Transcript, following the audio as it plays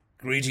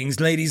Greetings,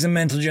 ladies and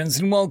gents,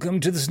 and welcome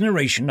to this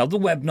narration of the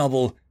web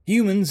novel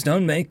Humans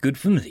Don't Make Good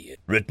Familiar,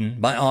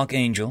 written by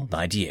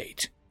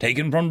Archangel98,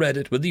 taken from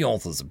Reddit with the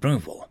author's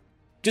approval.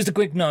 Just a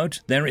quick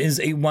note, there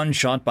is a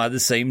one-shot by the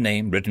same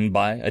name written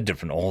by a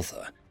different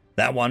author.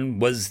 That one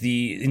was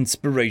the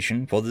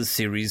inspiration for this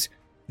series.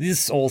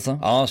 This author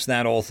asked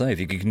that author if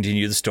he could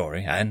continue the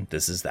story, and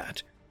this is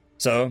that.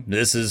 So,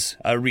 this is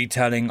a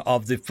retelling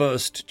of the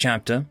first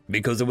chapter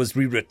because it was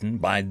rewritten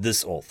by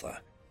this author.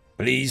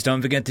 Please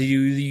don't forget to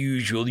use the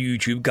usual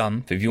YouTube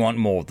gump if you want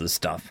more of this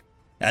stuff.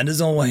 And as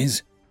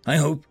always, I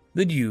hope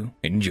that you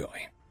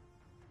enjoy.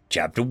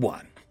 Chapter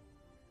 1.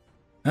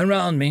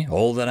 Around me,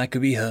 all that I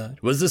could be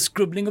heard was the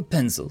scribbling of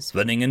pencils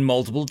filling in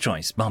multiple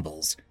choice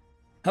bubbles.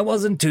 I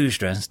wasn't too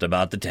stressed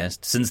about the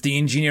test since the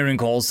engineering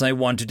course I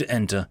wanted to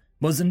enter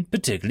wasn't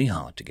particularly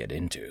hard to get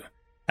into,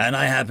 and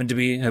I happened to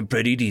be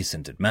pretty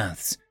decent at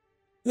maths.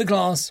 The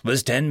class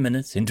was 10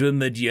 minutes into a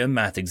mid-year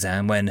math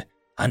exam when,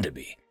 under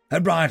me, a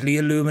brightly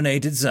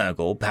illuminated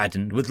circle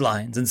patterned with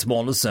lines and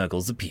smaller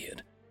circles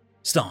appeared.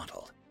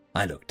 Startled,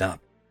 I looked up,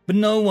 but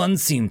no one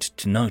seemed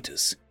to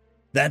notice.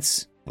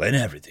 That's when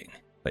everything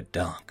went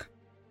dark.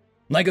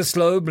 Like a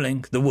slow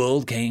blink, the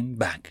world came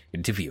back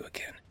into view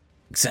again.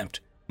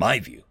 Except my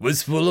view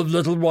was full of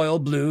little royal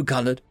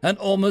blue-colored and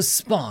almost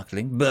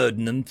sparkling bird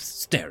nymphs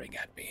staring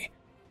at me.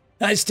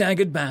 I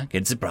staggered back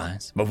in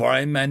surprise before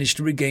I managed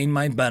to regain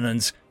my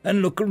balance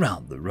and look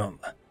around the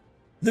room.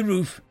 The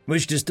roof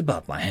was just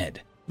above my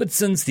head. But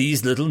since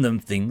these little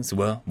nymph things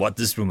were what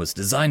this room was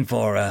designed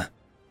for,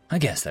 I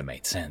guess that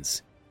made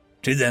sense.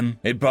 To them,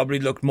 it probably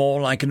looked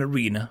more like an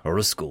arena or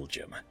a school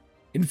gym.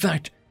 In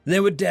fact,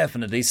 there were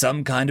definitely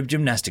some kind of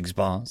gymnastics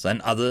bars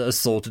and other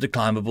assorted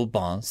climbable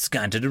bars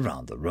scattered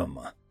around the room.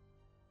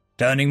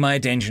 Turning my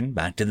attention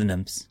back to the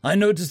nymphs, I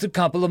noticed a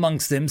couple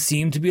amongst them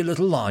seemed to be a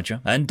little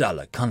larger and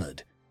duller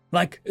colored,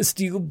 like a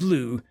steel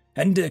blue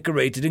and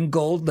decorated in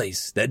gold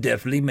lace that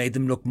definitely made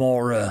them look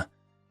more,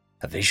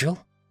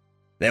 official?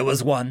 There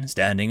was one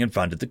standing in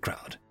front of the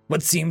crowd,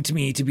 what seemed to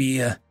me to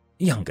be,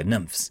 younger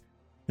nymphs.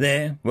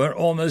 They were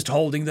almost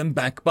holding them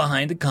back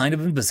behind a kind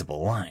of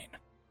invisible line.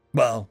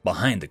 Well,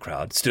 behind the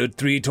crowd stood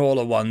 3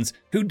 taller ones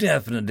who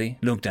definitely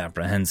looked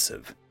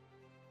apprehensive.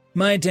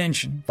 My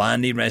attention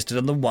finally rested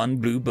on the one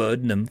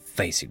bluebird nymph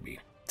facing me,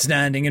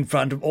 standing in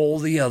front of all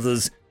the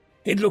others.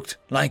 It looked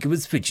like it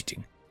was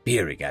fidgeting,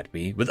 peering at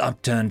me with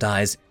upturned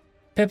eyes.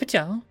 "Pepper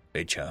Chow,"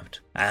 it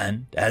chirped,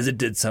 and as it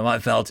did so I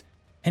felt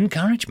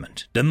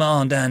encouragement,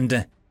 demand,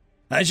 and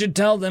I should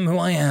tell them who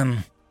I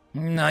am.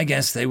 I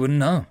guess they wouldn't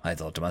know, I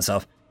thought to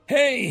myself.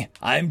 "Hey,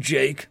 I'm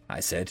Jake,"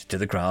 I said to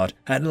the crowd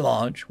at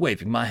large,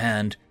 waving my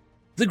hand.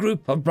 The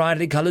group of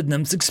brightly colored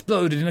nymphs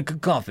exploded in a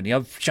cacophony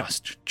of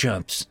just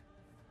chirps.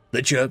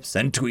 The chirps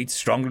and tweets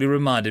strongly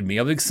reminded me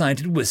of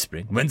excited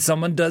whispering when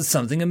someone does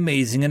something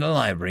amazing in a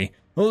library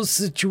or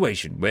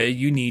situation where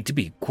you need to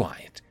be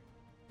quiet.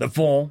 The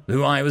 4,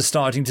 who I was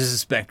starting to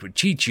suspect were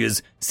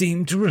cheaters,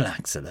 seemed to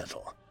relax a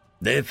little.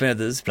 Their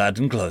feathers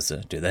flattened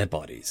closer to their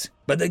bodies,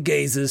 but their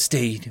gazes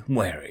stayed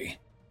wary.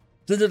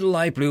 The little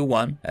light blue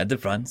one at the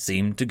front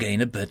seemed to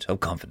gain a bit of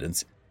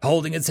confidence,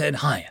 holding its head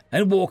higher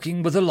and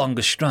walking with a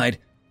longer stride.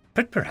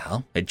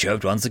 "Prit-prit-ow," it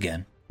chirped once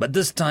again, but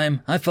this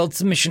time I felt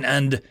submission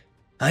and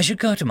I should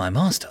go to my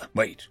master.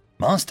 Wait,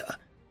 master?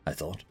 I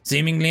thought,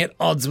 seemingly at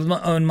odds with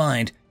my own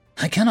mind.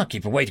 I cannot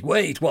keep awake.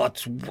 Wait,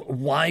 what?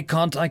 Why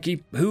can't I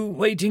keep who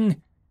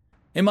waiting?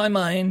 In my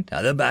mind,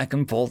 the back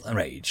and forth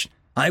raged.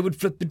 I would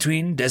flip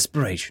between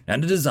desperation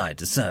and a desire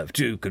to serve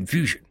to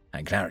confusion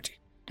and clarity.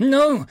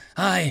 No,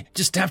 I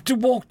just have to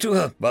walk to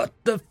her. What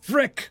the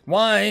frick?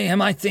 Why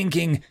am I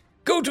thinking?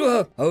 Go to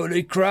her.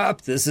 Holy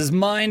crap, this is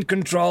mind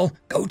control.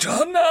 Go to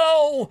her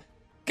now.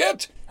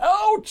 Get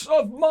out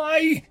of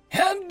my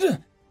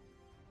head.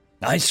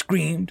 I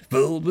screamed,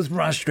 filled with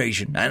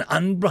frustration and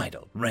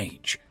unbridled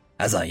rage.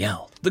 As I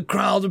yelled, the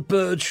crowd of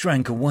birds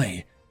shrank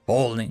away,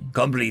 falling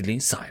completely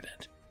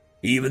silent.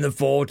 Even the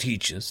 4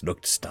 teachers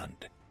looked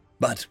stunned.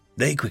 But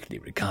they quickly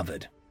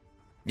recovered.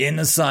 In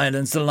the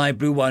silence, the light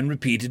blue one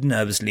repeated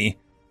nervously,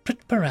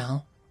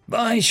 "Prit-paral."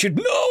 "I should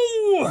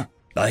know!"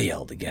 I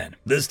yelled again.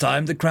 This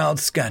time the crowd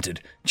scattered,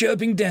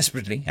 chirping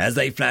desperately as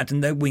they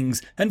flattened their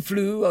wings and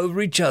flew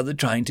over each other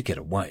trying to get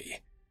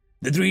away.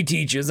 The 3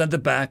 teachers at the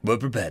back were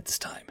prepared this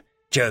time,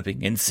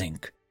 chirping in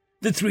sync.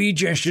 The 3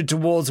 gestured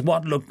towards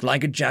what looked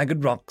like a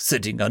jagged rock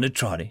sitting on a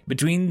trolley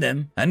between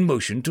them and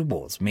motioned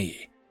towards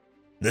me.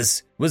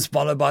 This was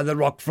followed by the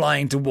rock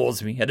flying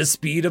towards me at a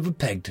speed of a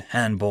pegged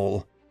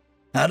handball.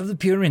 Out of the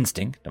pure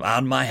instinct,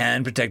 my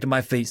hand protected my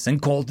face and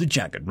called the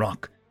jagged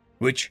rock,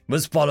 which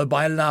was followed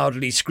by a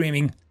loudly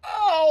screaming,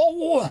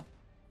 "Ow!"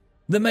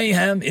 The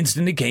mayhem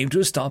instantly came to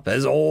a stop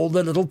as all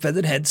the little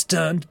feathered heads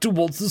turned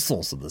towards the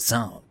source of the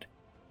sound.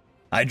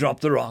 I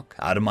dropped the rock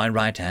out of my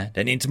right hand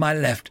and into my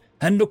left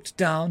and looked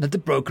down at the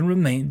broken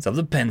remains of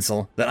the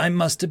pencil that I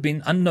must have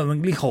been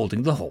unknowingly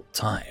holding the whole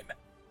time.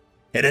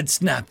 It had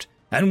snapped,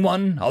 and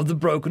one of the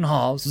broken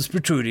halves was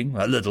protruding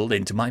a little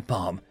into my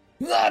palm.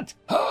 "That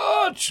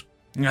hurts!"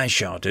 I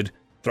shouted,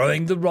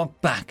 throwing the rock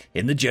back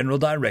in the general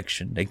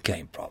direction it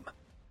came from.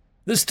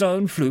 The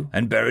stone flew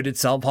and buried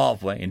itself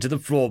halfway into the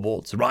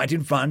floorboards right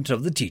in front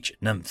of the teacher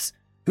nymphs,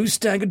 who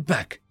staggered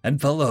back and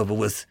fell over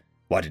with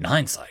what in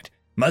hindsight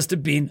must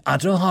have been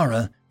utter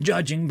horror,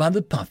 judging by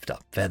the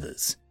puffed-up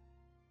feathers.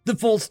 The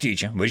fourth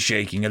teacher was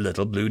shaking a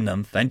little blue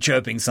nymph and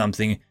chirping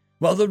something,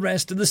 while the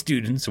rest of the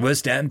students were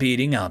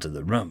stampeding out of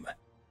the room.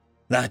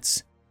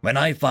 That's when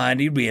I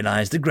finally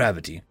realized the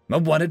gravity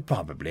of what had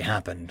probably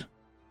happened.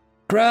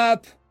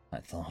 Crap, I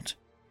thought.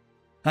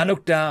 I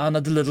looked down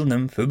at the little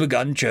nymph who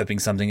began chirping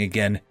something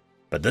again,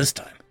 but this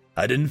time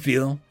I didn't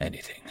feel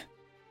anything.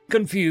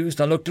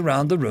 Confused, I looked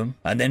around the room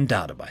and then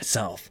down at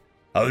myself,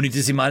 only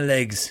to see my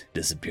legs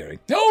disappearing.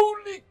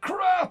 Holy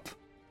crap!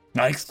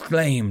 I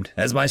exclaimed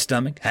as my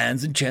stomach,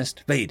 hands and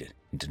chest faded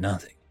into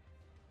nothing.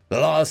 The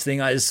last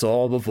thing I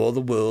saw before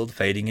the world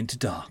fading into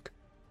dark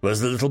was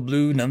the little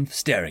blue nymph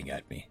staring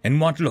at me in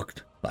what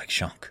looked like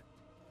shock.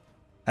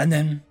 And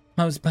then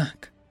I was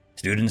back.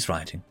 Students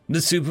writing,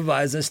 the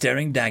supervisor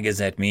staring daggers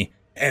at me,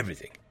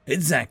 everything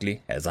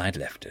exactly as I'd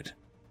left it.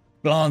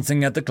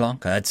 Glancing at the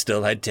clock, I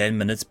still had 10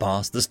 minutes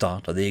past the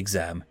start of the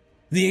exam,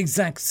 the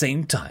exact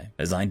same time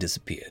as I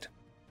disappeared.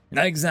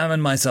 I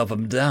examined myself up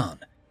and down,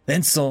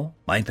 then saw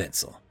my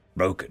pencil,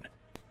 broken,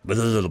 with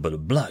a little bit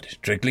of blood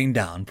trickling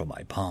down from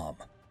my palm.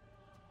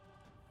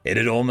 It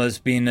had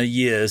almost been a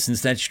year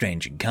since that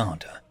strange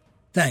encounter.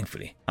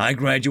 Thankfully, I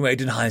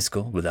graduated high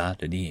school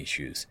without any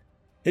issues.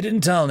 I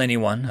didn't tell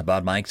anyone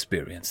about my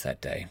experience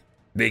that day,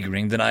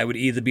 figuring that I would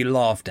either be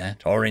laughed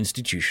at or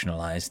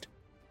institutionalized.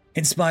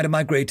 In spite of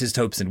my greatest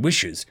hopes and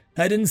wishes,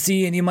 I didn't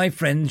see any of my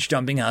friends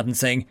jumping out and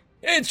saying,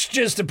 "It's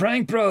just a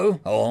prank, bro,"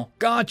 or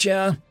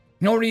 "Gotcha,"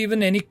 nor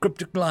even any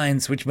cryptic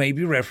lines which may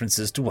be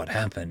references to what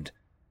happened.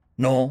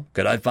 Nor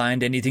could I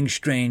find anything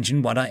strange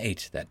in what I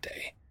ate that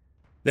day.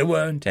 There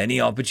weren't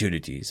any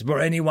opportunities for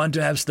anyone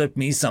to have slipped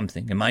me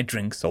something in my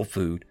drinks or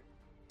food,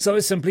 so I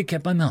simply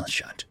kept my mouth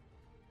shut.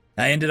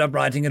 I ended up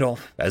writing it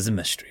off as a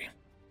mystery.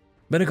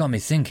 But it got me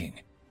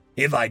thinking,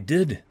 if I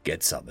did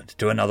get summoned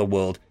to another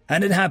world,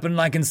 and it happened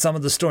like in some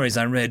of the stories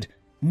I read,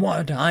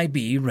 would I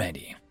be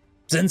ready?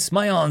 Since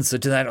my answer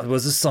to that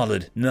was a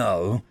solid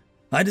no,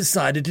 I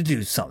decided to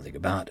do something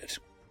about it.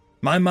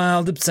 My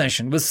mild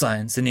obsession with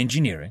science and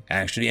engineering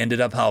actually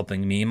ended up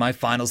helping me in my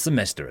final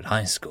semester at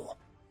high school,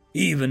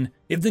 even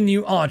if the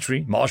new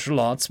archery, martial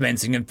arts,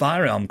 fencing, and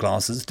firearm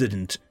classes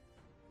didn't.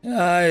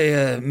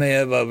 I may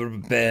have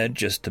overprepared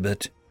just a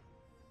bit.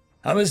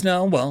 I was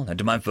now well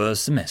into my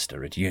first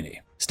semester at uni,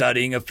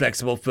 studying a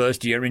flexible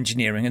first-year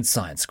engineering and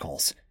science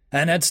course,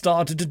 and had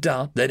started to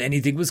doubt that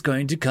anything was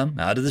going to come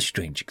out of the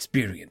strange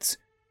experience.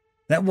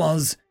 That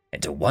was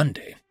until one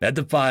day, at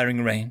the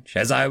firing range,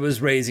 as I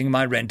was raising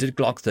my rented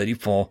Glock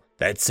 34,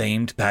 that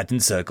same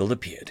patterned circle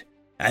appeared,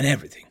 and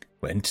everything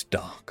went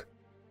dark.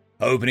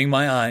 Opening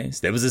my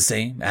eyes, there was the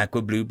same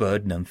aqua blue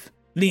bird nymph,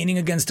 leaning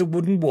against a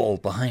wooden wall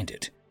behind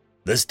it.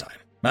 This time,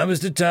 I was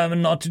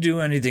determined not to do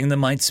anything that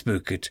might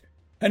spook it,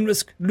 and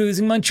risk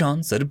losing my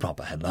chance at a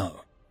proper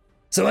hello.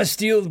 So I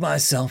steeled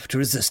myself to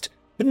resist,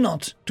 but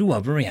not to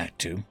overreact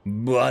to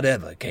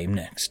whatever came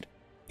next.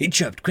 He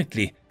chirped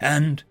quickly,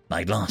 and,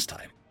 like last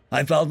time,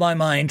 I felt my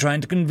mind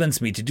trying to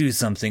convince me to do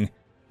something,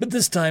 but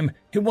this time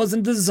it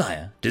wasn't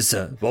desire to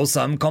serve or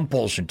some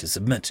compulsion to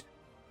submit.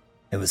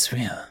 It was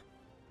fear,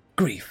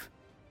 grief,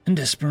 and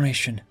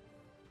desperation.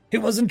 It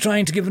wasn't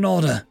trying to give an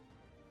order.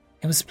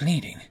 It was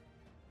pleading.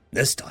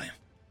 This time,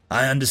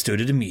 I understood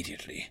it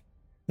immediately.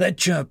 That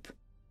chirp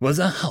was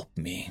a help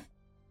me.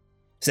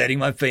 Setting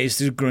my face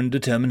to grim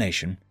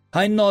determination,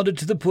 I nodded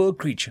to the poor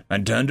creature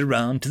and turned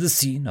around to the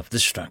scene of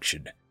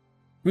destruction.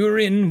 We were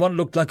in what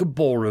looked like a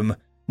ballroom,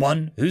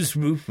 one whose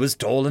roof was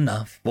tall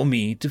enough for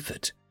me to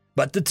fit,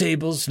 but the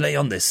tables lay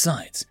on their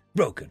sides,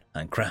 broken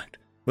and cracked,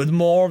 with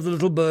more of the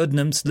little bird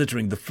nymphs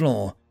littering the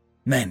floor,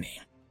 many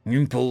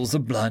in pools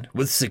of blood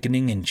with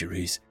sickening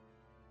injuries.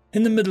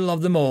 In the middle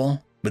of them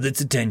all, with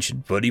its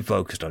attention fully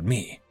focused on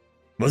me,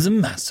 was a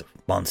massive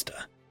monster.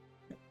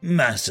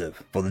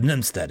 Massive, for the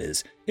nymphs that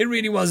is. It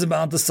really was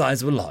about the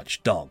size of a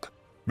large dog,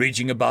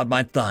 reaching about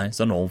my thighs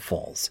on all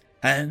fours,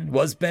 and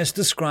was best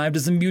described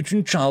as a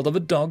mutant child of a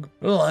dog,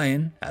 a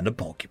lion, and a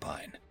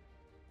porcupine.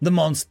 The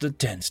monster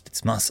tensed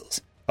its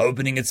muscles,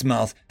 opening its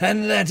mouth,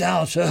 and let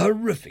out a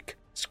horrific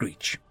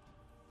screech.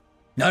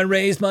 I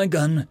raised my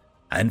gun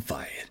and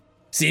fired.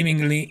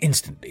 Seemingly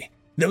instantly,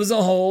 there was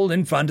a hole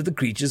in front of the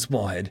creature's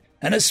forehead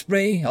and a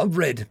spray of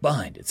red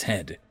behind its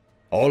head,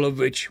 all of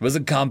which was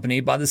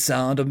accompanied by the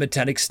sound of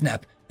metallic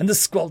snap and the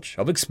squelch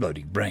of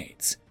exploding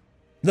brains.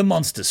 The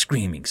monster's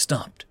screaming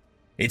stopped.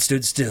 It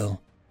stood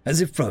still, as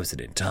if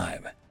frozen in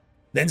time.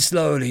 Then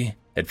slowly,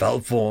 it fell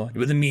forward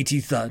with a meaty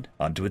thud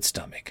onto its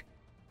stomach.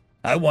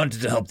 I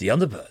wanted to help the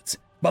other birds,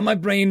 but my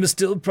brain was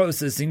still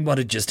processing what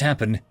had just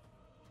happened.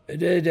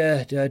 Did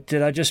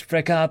I just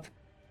frick up?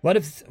 What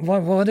if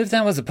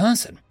that was a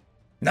person?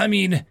 I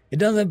mean, it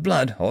does have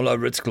blood all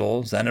over its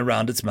claws and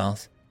around its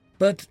mouth.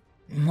 But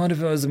what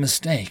if it was a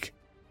mistake?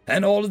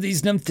 And all of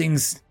these nymph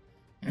things,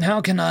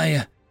 how can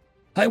I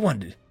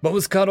wondered, but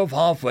was cut off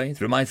halfway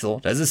through my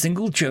thought as a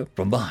single chirp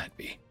from behind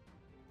me.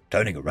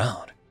 Turning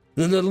around,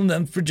 The little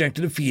nymph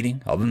projected a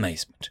feeling of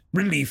amazement,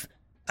 relief,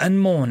 and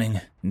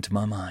mourning into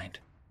my mind.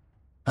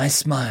 I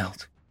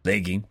smiled,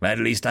 thinking at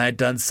least I had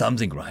done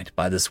something right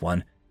by this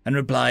one, and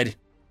replied,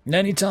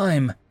 "Any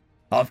time."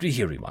 After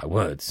hearing my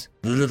words,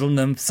 the little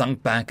nymph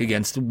sunk back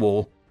against the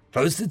wall,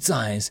 closed its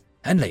eyes,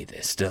 and lay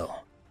there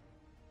still.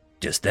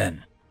 Just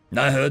then,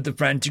 I heard the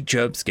frantic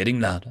chirps getting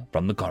louder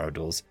from the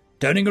corridors.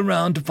 Turning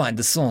around to find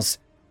the source,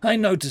 I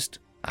noticed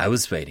I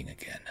was fading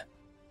again.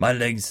 My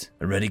legs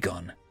already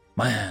gone,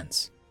 my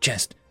hands,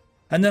 chest,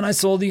 and then I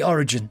saw the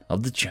origin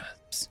of the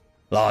chirps.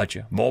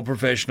 Larger, more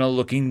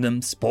professional-looking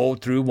nymphs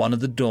poured through one of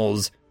the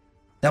doors.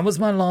 That was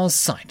my last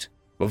sight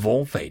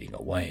before fading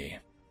away.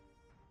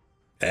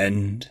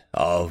 End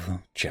of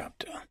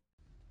chapter.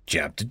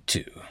 Chapter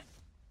 2.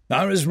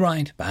 I was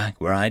right back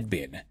where I'd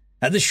been,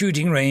 at the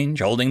shooting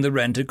range holding the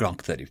rented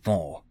Glock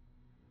 34.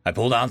 I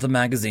pulled out the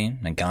magazine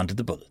and counted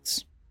the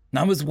bullets.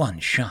 I was one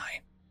shy.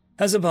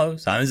 I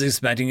suppose I was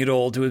expecting it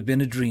all to have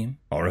been a dream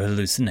or a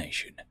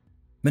hallucination.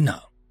 But no,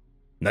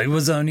 it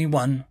was only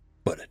one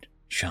bullet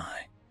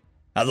shy.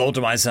 I thought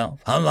to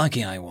myself how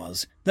lucky I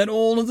was that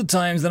all of the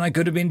times that I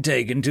could have been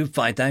taken to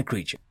fight that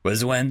creature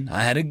was when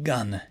I had a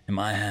gun in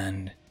my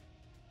hand.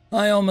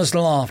 I almost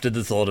laughed at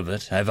the thought of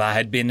it if I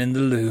had been in the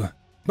loo,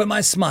 but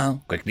my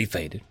smile quickly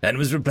faded and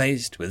was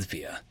replaced with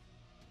fear.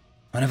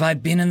 What if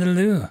I'd been in the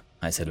loo?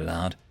 I said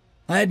aloud.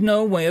 I had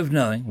no way of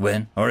knowing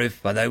when or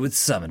if they would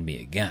summon me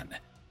again.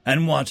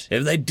 And what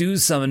if they do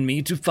summon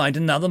me to fight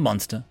another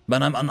monster,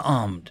 but I'm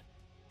unarmed?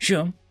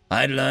 Sure,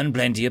 I'd learned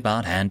plenty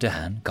about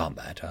hand-to-hand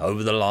combat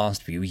over the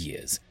last few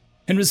years,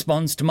 in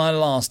response to my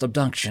last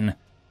abduction.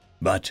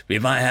 But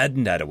if I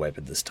hadn't had a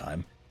weapon this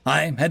time,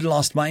 I had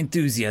lost my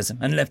enthusiasm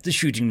and left the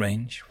shooting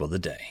range for the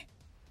day.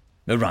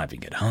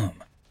 Arriving at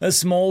home, a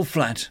small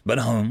flat but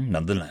home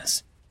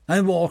nonetheless,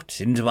 I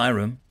walked into my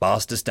room,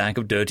 past a stack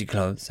of dirty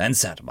clothes, and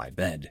sat on my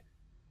bed.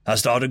 I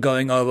started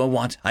going over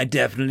what I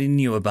definitely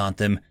knew about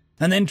them,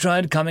 and then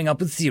tried coming up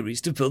with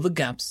theories to fill the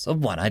gaps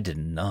of what I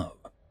didn't know.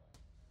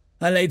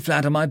 I laid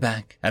flat on my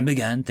back and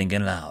began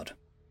thinking aloud.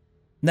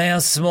 They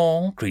are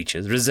small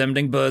creatures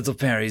resembling birds or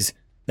fairies.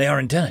 They are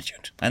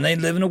intelligent, and they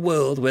live in a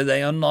world where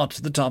they are not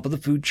the top of the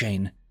food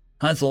chain.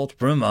 I thought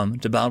for a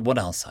moment about what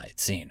else I had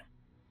seen.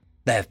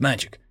 They have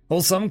magic,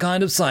 or some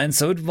kind of science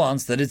so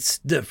advanced that its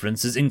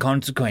difference is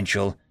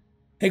inconsequential,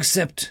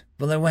 except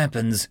for their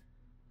weapons,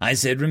 I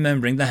said,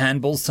 remembering the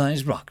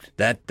handball-sized rock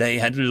that they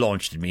had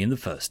launched at me in the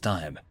first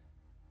time.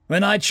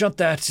 When I'd shot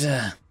that,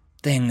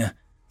 thing,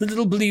 the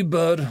little blue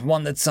bird,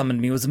 one that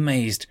summoned me, was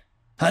amazed.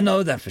 I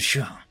know that for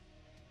sure.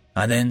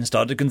 I then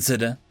started to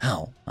consider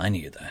how I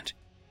knew that.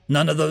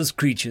 None of those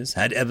creatures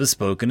had ever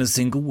spoken a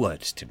single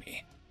word to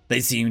me.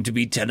 They seemed to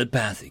be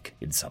telepathic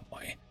in some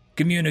way,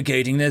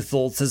 communicating their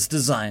thoughts as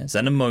desires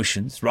and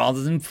emotions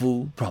rather than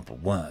full, proper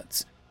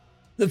words.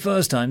 The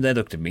first time they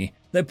looked at me,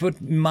 they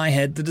put in my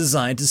head the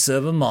desire to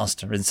serve a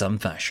master in some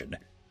fashion,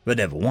 but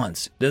never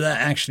once did they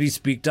actually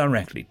speak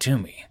directly to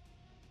me.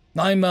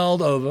 I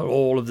mulled over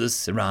all of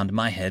this around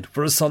my head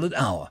for a solid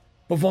hour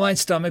before my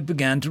stomach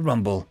began to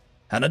rumble,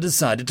 and I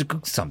decided to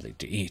cook something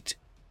to eat.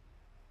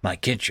 My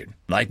kitchen,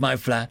 like my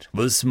flat,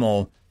 was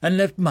small and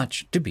left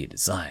much to be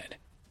desired,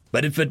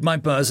 but it fit my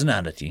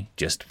personality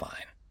just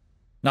fine.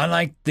 I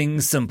liked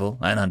things simple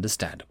and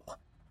understandable.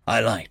 I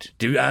liked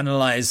to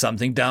analyze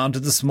something down to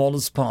the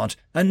smallest part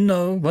and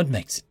know what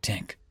makes it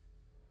tick.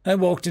 I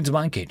walked into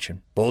my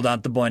kitchen, pulled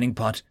out the boiling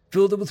pot,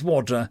 filled it with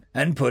water,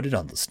 and put it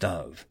on the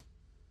stove.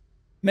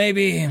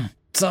 Maybe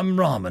some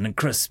ramen and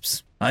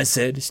crisps, I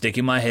said,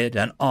 sticking my head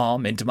and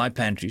arm into my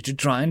pantry to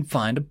try and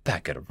find a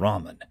packet of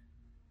ramen.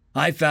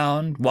 I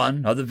found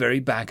one at the very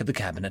back of the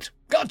cabinet.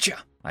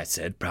 Gotcha, I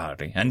said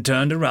proudly, and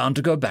turned around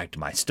to go back to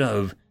my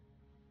stove.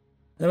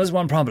 There was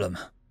one problem.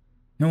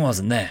 It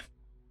wasn't there.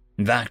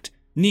 In fact,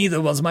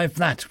 neither was my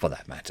flat, for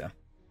that matter.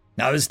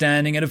 I was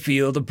standing in a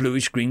field of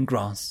bluish-green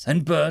grass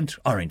and burnt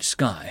orange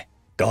sky.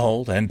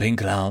 Gold and pink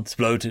clouds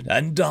floated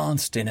and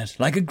danced in it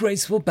like a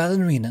graceful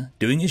ballerina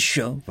doing a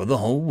show for the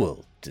whole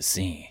world to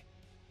see.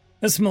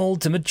 A small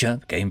timid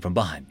chirp came from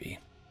behind me.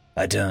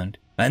 I turned,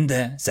 and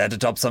there, sat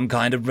atop some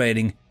kind of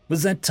railing,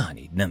 was that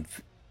tiny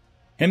nymph.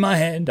 In my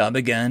head, I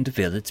began to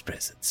feel its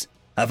presence.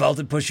 I felt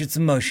it push its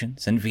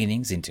emotions and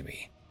feelings into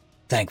me.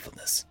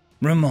 Thankfulness,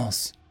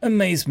 remorse,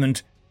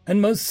 amazement,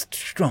 and most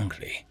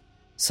strongly,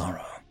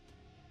 sorrow.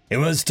 It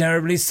was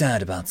terribly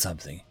sad about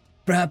something,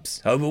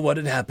 perhaps over what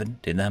had happened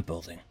in that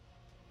building.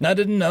 I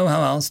didn't know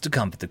how else to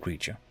comfort the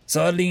creature,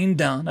 so I leaned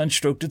down and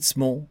stroked its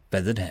small,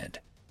 feathered head.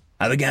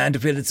 I began to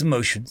feel its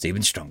emotions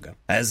even stronger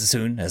as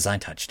soon as I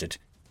touched it.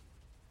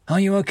 "Are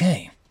you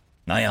okay?"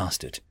 I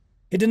asked it.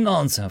 It didn't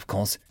answer, of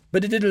course,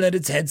 but it did let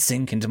its head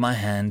sink into my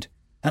hand,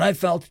 and I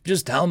felt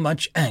just how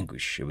much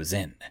anguish it was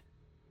in.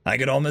 I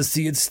could almost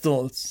see its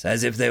thoughts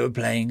as if they were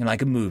playing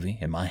like a movie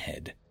in my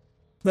head.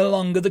 The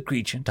longer the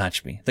creature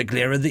touched me, the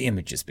clearer the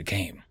images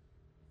became.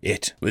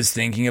 It was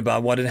thinking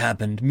about what had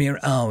happened mere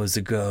hours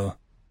ago.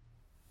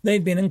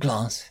 They'd been in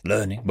class,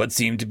 learning what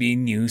seemed to be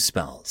new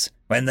spells,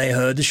 when they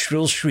heard the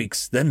shrill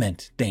shrieks that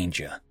meant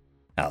danger.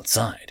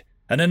 Outside,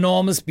 an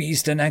enormous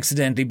beast had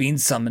accidentally been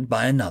summoned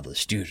by another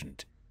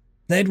student.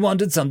 They'd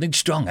wanted something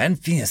strong and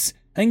fierce,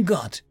 and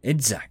got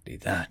exactly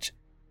that.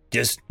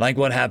 Just like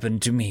what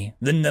happened to me,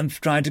 the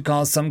nymph tried to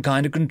cast some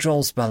kind of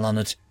control spell on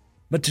it,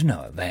 but to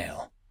no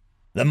avail.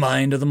 The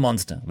mind of the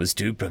monster was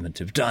too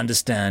primitive to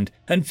understand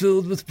and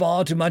filled with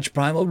far too much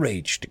primal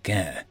rage to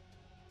care.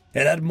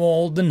 It had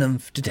mauled the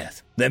nymph to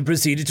death, then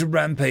proceeded to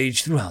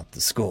rampage throughout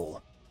the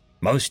school.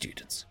 Most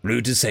students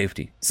flew to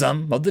safety,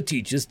 some of the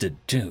teachers did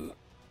too,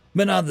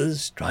 but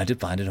others tried to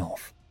fight it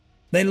off.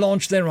 They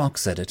launched their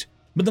rocks at it,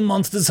 but the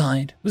monster's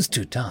hide was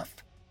too tough.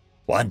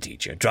 One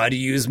teacher tried to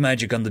use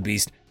magic on the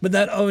beast, but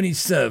that only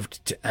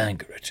served to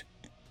anger it.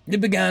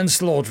 It began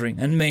slaughtering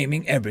and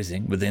maiming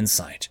everything within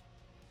sight.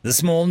 The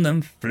small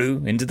nymph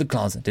flew into the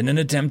closet in an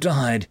attempt to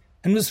hide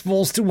and was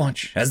forced to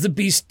watch as the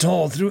beast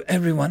tore through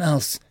everyone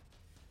else.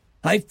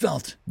 I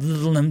felt the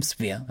little nymph's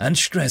fear and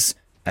stress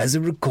as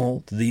it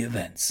recalled the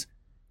events.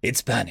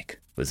 Its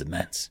panic was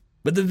immense,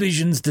 but the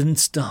visions didn't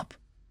stop.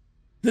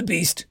 The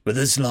beast, with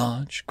its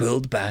large,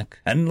 quilled back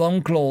and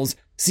long claws,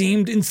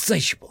 seemed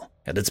insatiable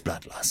at its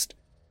bloodlust,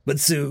 but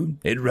soon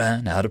it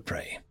ran out of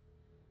prey.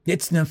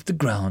 It sniffed the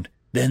ground,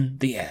 then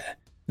the air,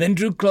 then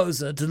drew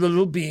closer to the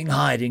little being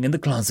hiding in the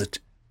closet.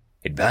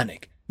 In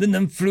panic, the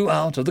nymph flew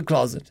out of the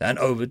closet and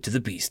over to the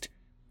beast,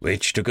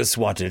 which took a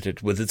swat at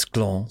it with its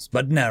claws,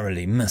 but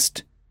narrowly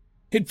missed.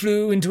 It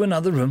flew into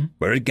another room,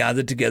 where it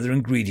gathered together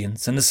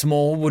ingredients and a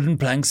small wooden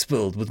planks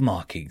filled with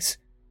markings.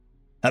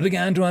 I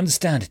began to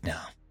understand it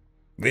now.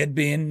 We had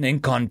been in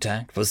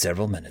contact for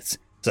several minutes,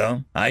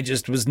 so I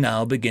just was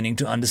now beginning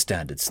to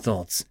understand its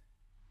thoughts.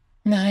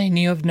 I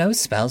knew of no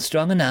spell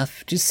strong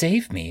enough to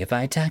save me if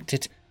I attacked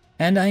it,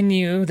 and I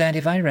knew that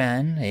if I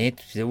ran,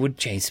 it would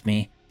chase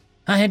me.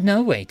 I had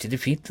no way to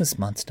defeat this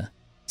monster,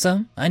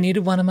 so I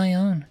needed one of my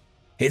own.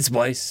 Its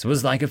voice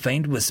was like a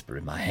faint whisper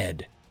in my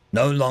head.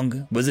 No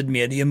longer was it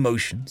merely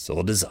emotions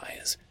or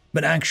desires,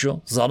 but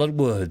actual, solid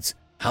words,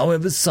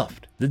 however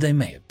soft that they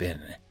may have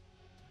been.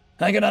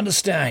 I can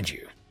understand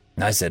you,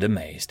 I said,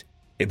 amazed.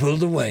 It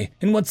pulled away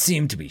in what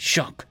seemed to be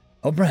shock,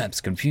 or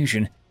perhaps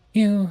confusion.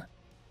 You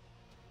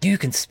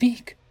can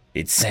speak,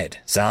 it said,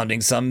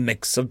 sounding some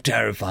mix of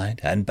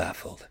terrified and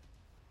baffled.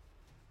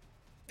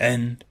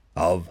 End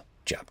of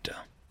chapter.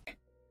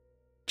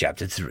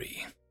 Chapter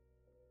 3.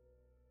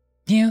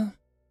 You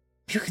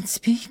can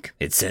speak,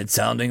 it said,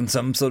 sounding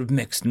some sort of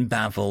mixed and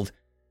baffled.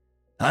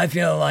 I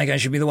feel like I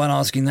should be the one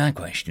asking that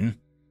question,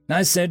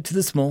 I said to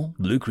the small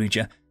blue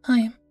creature.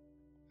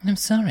 I'm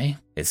sorry,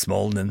 its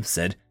small nymph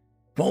said.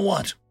 For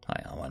what?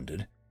 I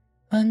wondered.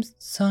 I'm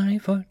sorry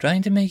for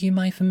trying to make you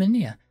my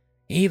familiar.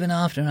 Even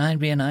after I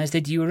realized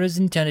that you were an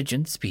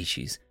intelligent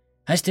species,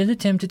 I still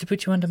attempted to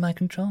put you under my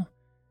control.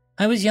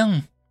 I was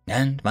young,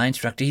 and my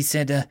instructor,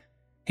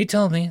 he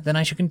told me that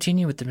I should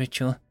continue with the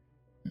ritual.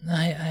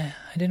 I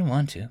didn't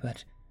want to,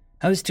 but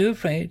I was too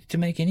afraid to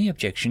make any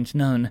objections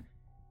known.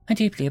 I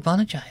deeply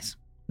apologize.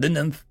 The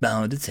nymph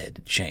bowed its head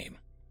in shame.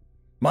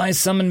 Why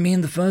summon me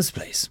in the first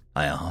place?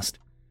 I asked.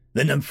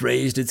 The nymph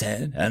raised its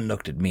head and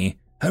looked at me,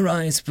 her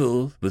eyes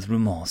filled with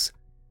remorse.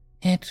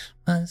 It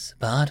was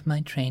part of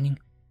my training.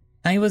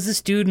 I was a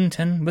student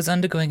and was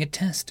undergoing a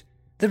test,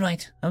 the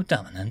rite of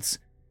dominance.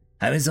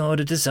 I was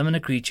ordered to summon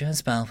a creature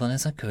as powerful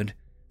as I could,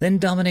 then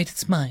dominate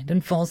its mind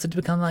and force it to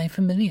become my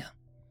familiar.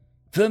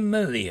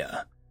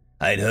 Familiar?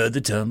 I'd heard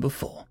the term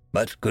before,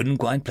 but couldn't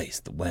quite place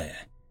the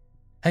where.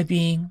 A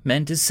being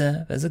meant to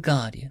serve as a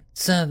guardian,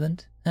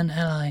 servant, and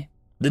ally,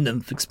 the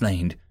nymph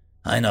explained.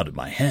 I nodded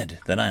my head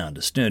that I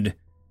understood.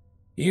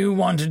 You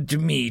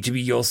wanted me to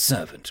be your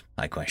servant,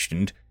 I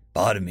questioned.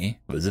 Part of me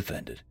was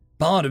offended.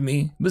 Part of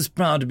me was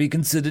proud to be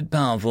considered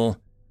powerful.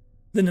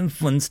 The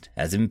nymph winced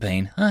as in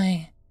pain.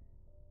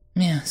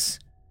 Yes.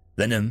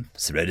 The nymph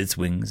spread its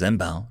wings and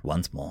bowed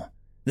once more,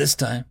 this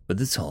time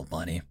with its whole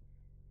body.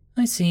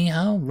 I see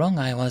how wrong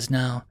I was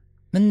now.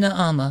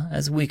 Naama,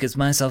 as weak as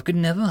myself, could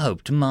never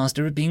hope to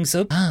master a being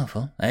so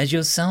powerful as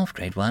yourself,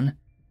 Great One.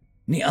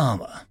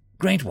 Naama,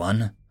 Great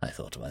One, I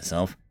thought to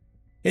myself.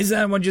 Is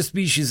that what your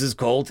species is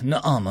called,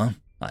 Naama?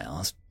 I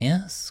asked.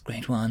 Yes,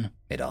 Great One,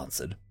 it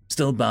answered,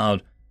 still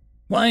bowed.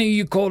 Why are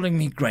you calling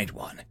me Great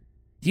One?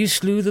 You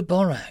slew the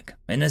Borag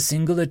in a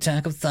single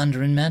attack of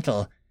thunder and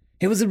metal.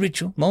 It was a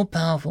ritual more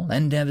powerful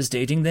and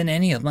devastating than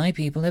any of my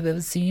people have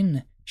ever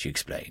seen, she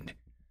explained.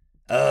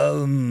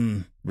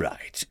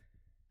 Right.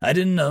 I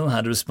didn't know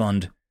how to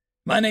respond.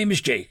 My name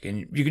is Jake,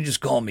 and you can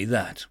just call me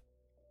that.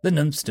 The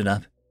nymph stood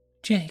up.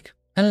 Jake,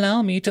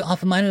 allow me to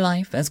offer my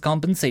life as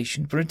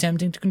compensation for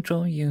attempting to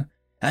control you,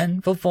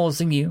 and for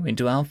forcing you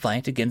into our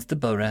fight against the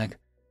Borag.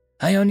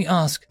 I only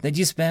ask that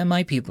you spare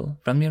my people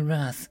from your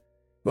wrath.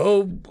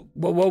 Whoa,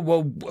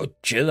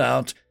 chill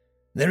out.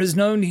 There is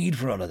no need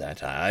for all of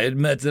that. I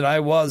admit that I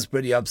was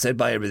pretty upset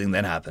by everything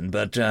that happened,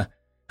 but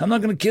I'm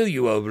not going to kill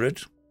you over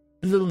it.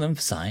 The little nymph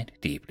sighed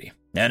deeply,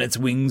 and its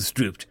wings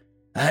drooped.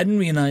 I hadn't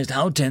realized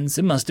how tense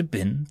it must have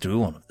been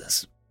through all of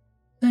this.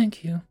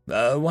 Thank you.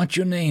 What's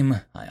your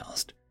name? I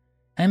asked.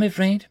 I'm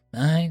afraid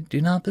I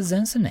do not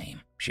possess a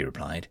name, she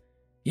replied.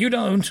 You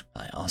don't?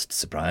 I asked,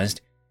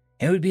 surprised.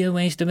 It would be a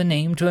waste of a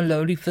name to a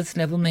lowly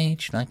 5th-level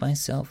mage like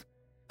myself.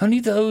 Only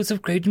those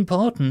of great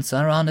importance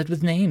are honored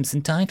with names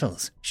and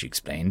titles," she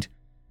explained.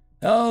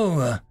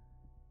 "Oh,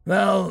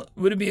 well,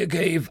 would it be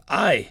okay if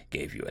I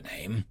gave you a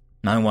name?"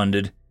 I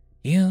wondered.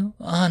 "You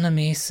honor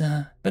me,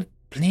 sir, but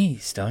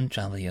please don't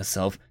trouble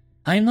yourself.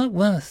 I am not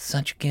worth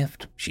such a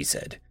gift," she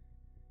said.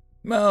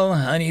 "Well,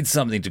 I need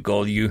something to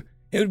call you.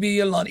 It would be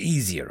a lot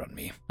easier on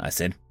me," I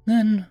said.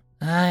 "Then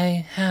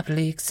I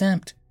happily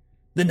accept,"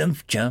 the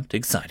nymph chirped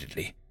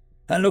excitedly.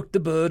 I looked the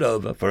bird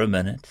over for a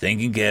minute,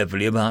 thinking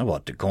carefully about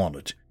what to call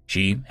it.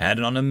 She had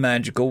it on a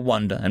magical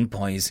wonder and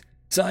poise,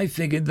 so I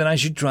figured that I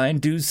should try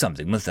and do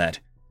something with that.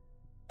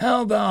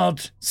 "How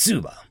about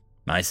Suma?"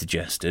 I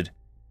suggested.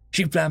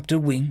 She flapped her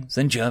wings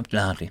and chirped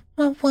loudly.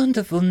 "A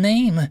wonderful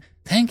name.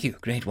 Thank you,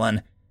 Great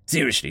One."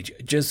 "Seriously,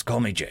 just call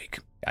me Jake,"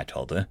 I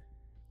told her.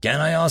 "Can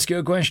I ask you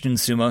a question,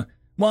 Suma?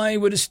 Why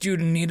would a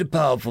student need a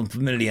powerful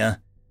familiar?"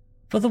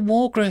 "For the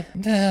war,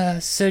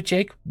 Sir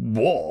Jake."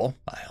 "War?"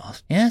 I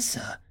asked. "Yes,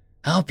 sir.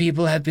 Our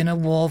people have been at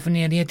war for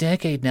nearly a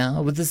decade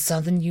now with the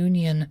Southern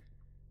Union."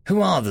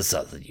 "Who are the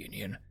Southern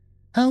Union?"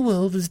 "Our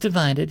world is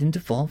divided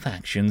into 4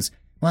 factions.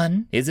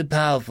 One is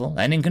powerful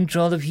and in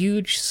control of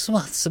huge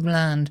swaths of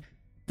land.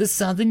 The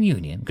Southern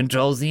Union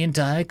controls the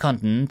entire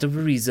continent of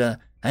Ariza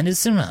and its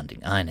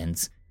surrounding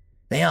islands.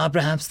 They are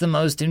perhaps the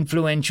most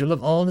influential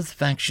of all its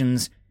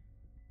factions,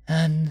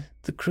 and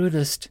the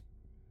crudest."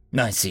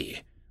 "I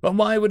see. But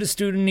why would a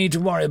student need to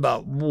worry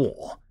about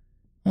war?"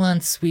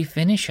 "Once we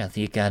finish at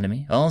the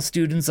academy, all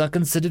students are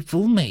considered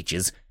full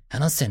mages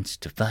and are sent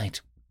to fight,"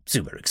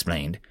 Suma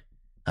explained.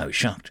 I was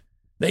shocked.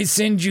 "They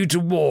send you to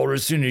war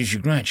as soon as you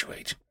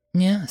graduate?"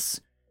 "Yes.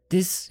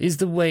 This is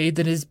the way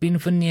that it has been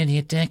for nearly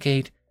a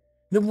decade.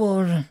 The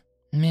war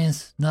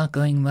is not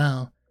going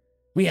well.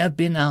 We have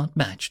been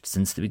outmatched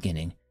since the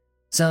beginning.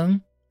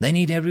 So, they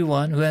need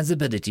everyone who has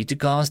ability to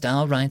cast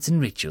our rites and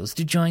rituals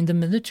to join the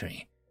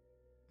military."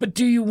 "But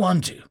do you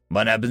want to?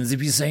 What happens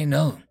if you say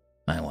no?"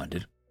 I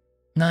wondered.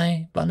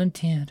 I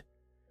volunteered,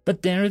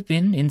 but there have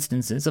been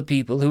instances of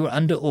people who were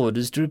under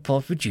orders to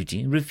report for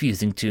duty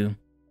refusing to.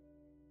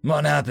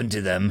 "What happened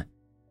to them?"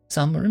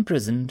 "Some were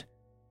imprisoned.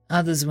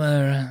 Others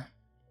were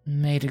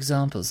made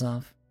examples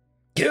of."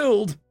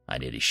 "Killed?" I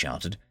nearly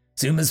shouted.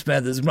 Suma's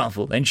feathers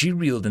ruffled and she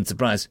reeled in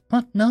surprise.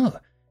 "What? No.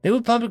 They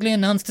were publicly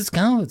announced as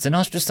cowards and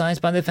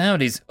ostracized by their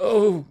families."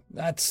 "Oh,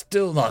 that's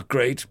still not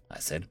great," I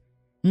said.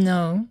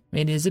 "No,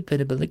 it is a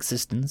pitiable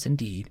existence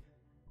indeed.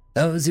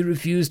 Those who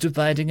refuse to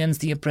fight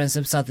against the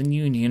oppressive Southern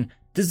Union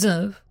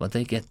deserve what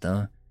they get,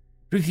 though.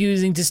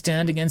 Refusing to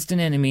stand against an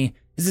enemy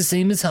is the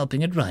same as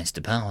helping it rise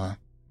to power."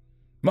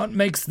 "What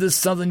makes the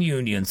Southern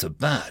Union so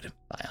bad?"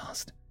 I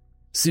asked.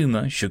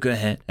 Suma shook her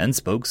head and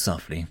spoke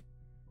softly.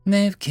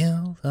 "They've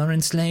killed or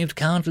enslaved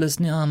countless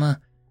Nyama.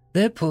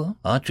 Their poor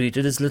are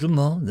treated as little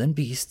more than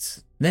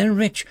beasts. Their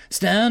rich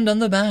stand on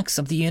the backs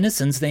of the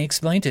innocents they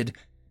exploited.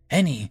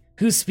 Any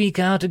who speak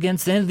out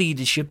against their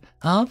leadership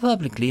are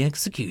publicly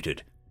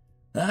executed."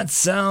 "That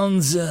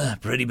sounds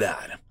pretty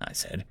bad," I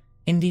said.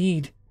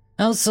 "Indeed.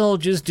 Our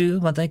soldiers do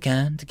what they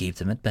can to keep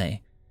them at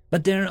bay,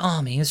 but their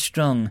army is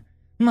strong.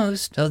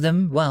 Most of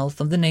the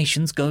wealth of the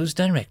nations goes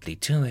directly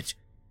to it.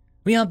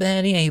 We are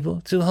barely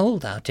able to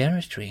hold our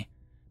territory.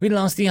 We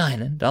lost the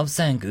island of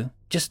Sangu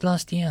just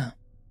last year."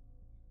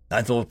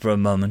 I thought for a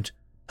moment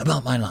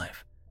about my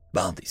life,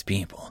 about these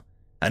people,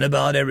 and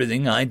about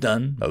everything I'd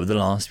done over the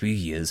last few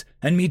years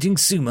and meeting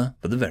Suma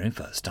for the very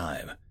first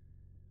time.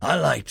 I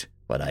liked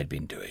what I'd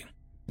been doing.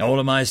 All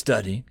of my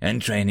studying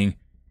and training.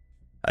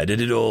 I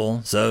did it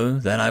all so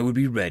that I would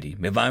be ready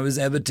if I was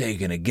ever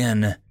taken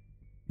again,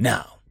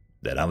 now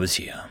that I was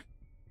here.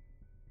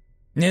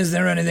 Is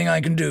there anything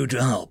I can do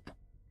to help?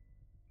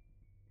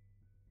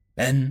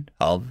 End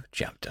of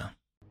chapter.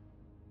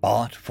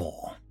 Part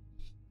 4.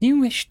 "You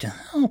wish to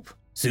help?"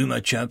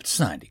 Suma chirped,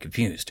 slightly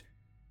confused.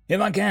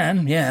 "If I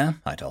can, yeah,"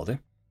 I told her.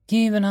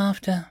 Even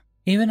after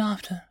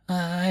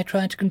I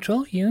tried to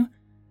control you?"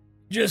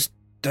 "Just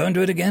don't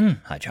do it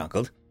again," I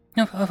chuckled.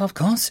 Of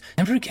course,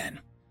 never again,"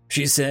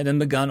 she said and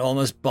began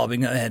almost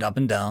bobbing her head up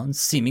and down,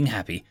 seeming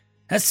happy.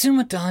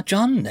 "Sumata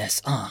John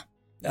this, I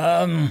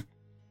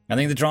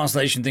think the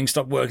translation thing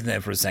stopped working there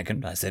for a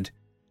second," I said.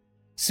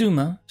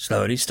 Suma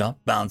slowly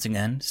stopped bouncing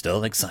and,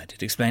 still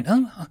excited, explained,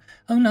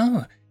 Oh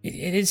no,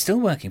 it is still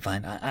working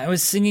fine. I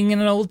was singing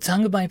in an old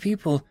tongue of my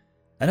people.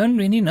 I don't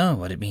really know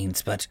what it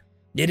means, but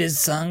it is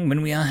sung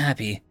when we are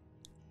happy."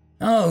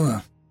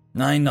 "Oh,"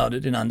 I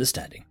nodded in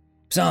understanding.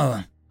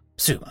 "So,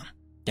 Suma,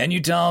 can you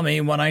tell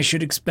me what I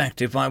should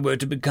expect if I were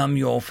to become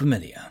your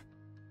familiar?"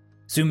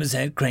 Suma's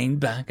head craned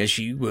back as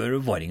she were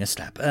avoiding a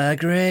slap.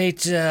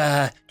 Great,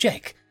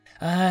 Jake.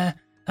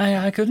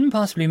 I couldn't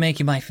possibly make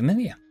you my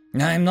familiar.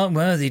 I'm not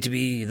worthy to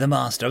be the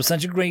master of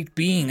such a great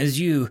being as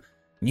you.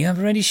 You have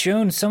already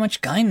shown so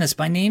much kindness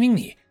by naming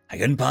me. I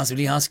couldn't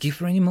possibly ask you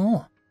for any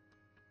more."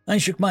 I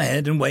shook my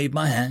head and waved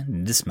my hand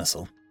in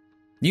dismissal.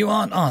 "You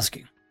aren't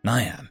asking.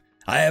 I am.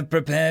 I have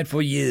prepared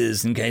for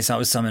years in case I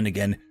was summoned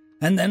again,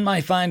 and then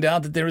I find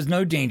out that there is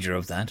no danger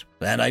of that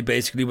I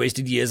basically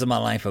wasted years of my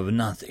life over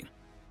nothing.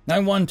 I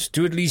want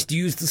to at least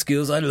use the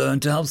skills I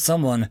learned to help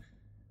someone.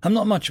 I'm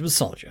not much of a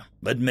soldier,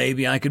 but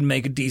maybe I could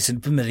make a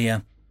decent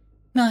familiar.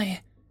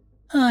 I...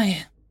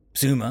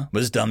 Suma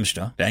was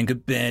dumbstruck and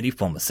could barely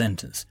form a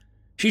sentence.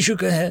 She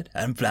shook her head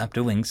and flapped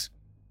her wings.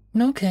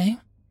 Okay.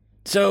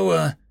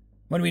 So,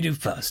 what do we do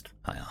first?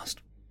 I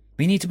asked.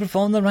 We need to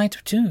perform the rite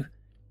of two.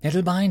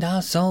 It'll bind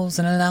our souls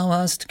and allow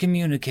us to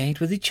communicate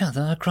with each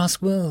other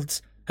across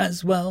worlds,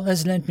 as well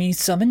as let me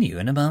summon you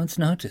in a moment's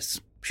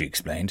notice, she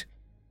explained.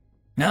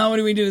 How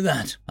do we do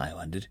that? I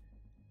wondered.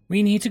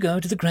 We need to go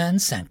to the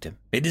Grand Sanctum.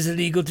 It is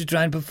illegal to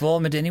try and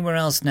perform it anywhere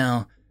else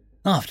now.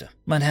 After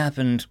what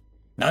happened,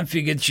 I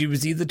figured she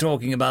was either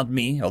talking about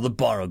me or the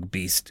Borog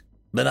beast,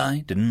 but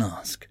I didn't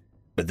ask.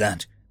 With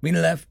that, we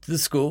left the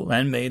school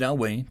and made our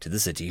way to the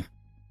city.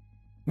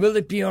 Will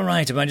it be all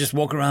right if I just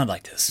walk around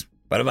like this?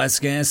 But if I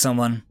scare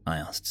someone? I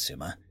asked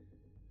Suma.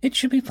 It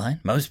should be fine.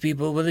 Most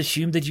people will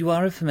assume that you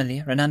are a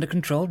familiar and under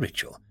control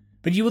ritual,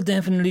 but you will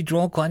definitely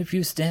draw quite a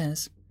few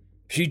stares.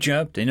 She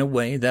chirped in a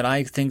way that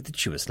I think that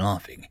she was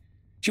laughing.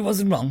 She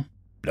wasn't wrong.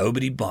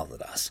 Nobody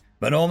bothered us,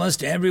 but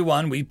almost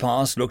everyone we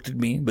passed looked at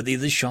me with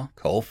either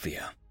shock or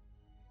fear.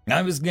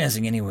 I was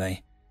guessing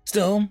anyway.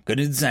 Still,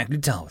 couldn't exactly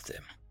tell with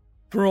them.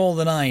 For all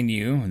that I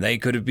knew, they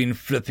could have been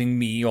flipping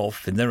me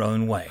off in their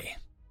own way.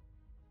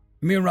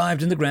 We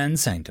arrived in the Grand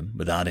Sanctum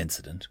without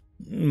incident.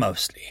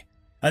 Mostly.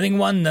 I think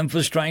one nymph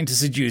was trying to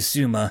seduce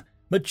Suma,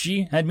 but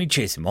she had me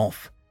chase him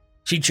off.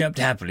 She chirped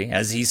happily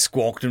as he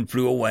squawked and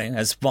flew away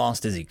as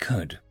fast as he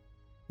could.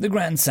 The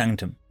Grand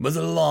Sanctum was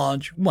a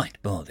large,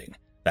 white building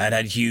that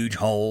had huge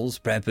holes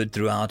peppered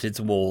throughout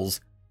its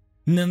walls.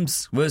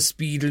 Nymphs were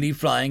speedily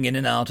flying in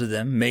and out of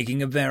them,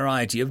 making a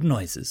variety of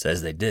noises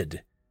as they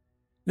did.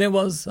 There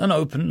was an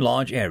open,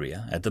 large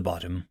area at the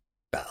bottom.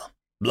 Well,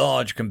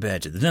 large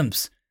compared to the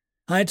nymphs.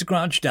 I had to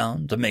crouch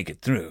down to make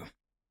it through.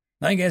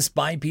 I guess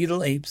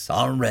bipedal apes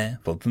are rare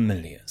for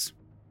familiars.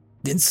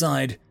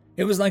 Inside,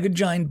 it was like a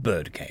giant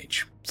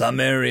birdcage. Some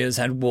areas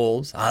had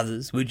walls,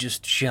 others were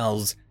just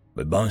shells,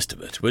 but most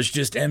of it was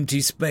just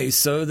empty space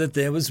so that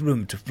there was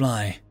room to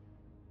fly.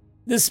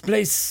 This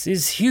place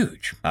is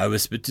huge, I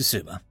whispered to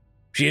Suma.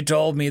 She had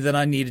told me that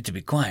I needed to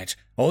be quiet,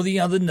 or the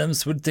other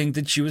nymphs would think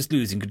that she was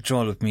losing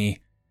control of me,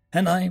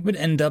 and I would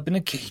end up in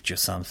a cage or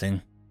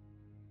something.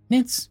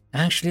 It's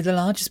actually the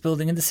largest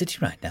building in the city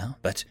right now,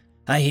 but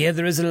I hear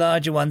there is a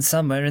larger one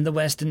somewhere in the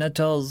western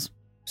atolls,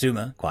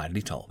 Suma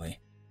quietly told me.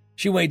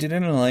 She waited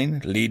in a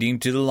line leading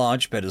to the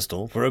large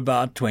pedestal for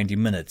about 20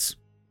 minutes.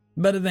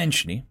 But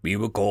eventually we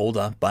were called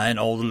up by an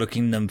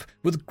older-looking nymph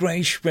with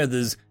greyish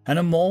feathers and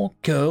a more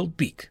curled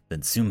beak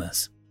than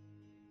Suma's.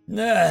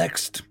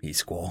 Next, he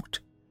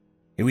squawked.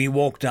 We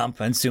walked up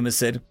and Suma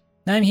said,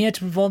 I'm here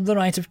to perform the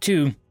rite of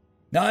two.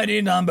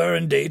 ID number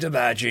and date of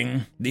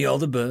hatching, the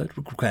older bird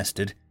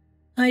requested.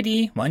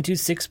 ID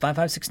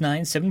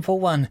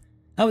 1265569-741.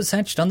 I was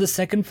hatched on the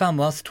second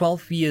Falmouth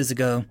 12 years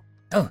ago.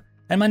 Oh,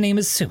 and my name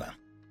is Suma.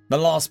 The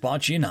last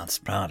part she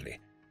announced proudly.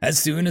 As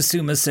soon as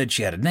Suma said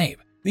she had a name,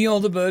 the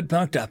older bird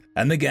perked up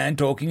and began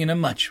talking in a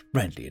much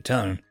friendlier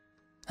tone.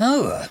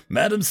 Oh,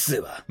 Madam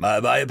Suma,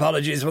 my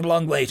apologies for the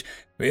long wait.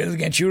 We'll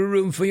get you a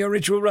room for your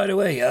ritual right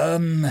away.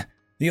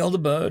 The older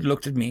bird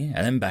looked at me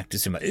and then back to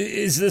Suma.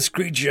 Is this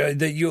creature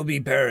that you'll be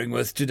pairing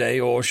with today,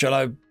 or shall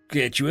I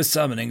get you a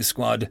summoning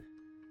squad?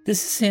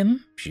 This is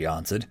him, she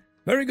answered.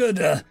 Very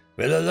good.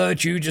 We'll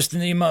alert you just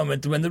in a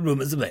moment when the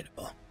room is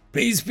available.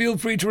 Please feel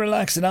free to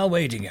relax in our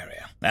waiting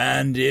area.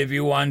 And if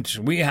you want,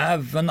 we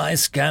have a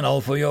nice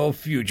kennel for your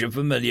future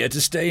familiar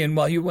to stay in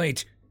while you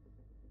wait.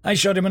 I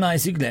shot him an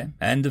icy glare,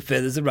 and the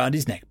feathers around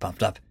his neck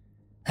puffed up.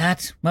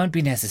 That won't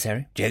be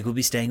necessary. Jake will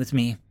be staying with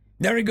me.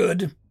 Very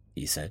good,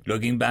 he said,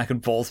 looking back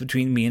and forth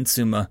between me and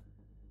Suma.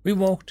 We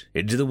walked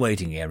into the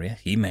waiting area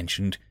he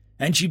mentioned,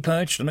 and she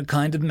perched on a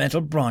kind of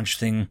metal branch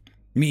thing,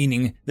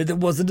 meaning that there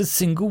wasn't a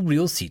single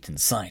real seat in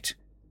sight.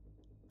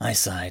 I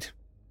sighed.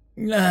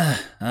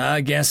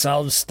 I guess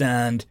I'll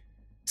stand.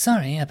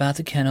 Sorry about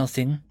the kennel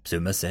thing,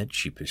 Suma said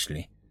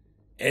sheepishly.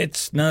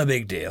 It's no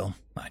big deal,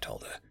 I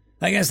told her.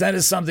 I guess that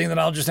is something that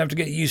I'll just have to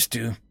get used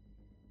to.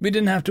 We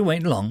didn't have to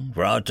wait long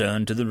for our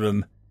turn to the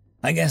room.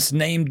 I guess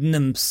named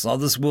nymphs are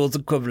this world's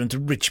equivalent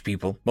of rich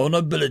people, or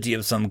nobility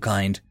of some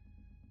kind.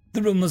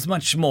 The room was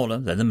much smaller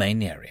than the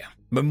main area,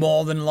 but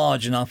more than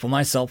large enough for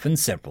myself and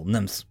several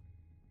nymphs.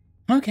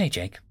 Okay,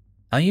 Jake,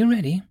 are you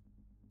ready?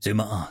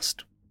 Suma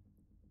asked.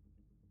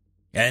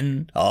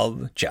 End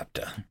of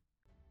chapter.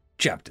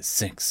 Chapter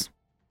 6.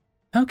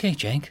 Okay,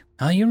 Jake,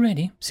 are you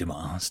ready?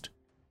 Suma asked.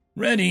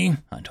 Ready,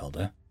 I told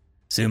her.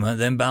 Suma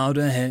then bowed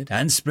her head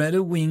and spread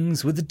her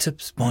wings with the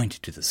tips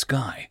pointed to the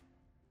sky.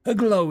 A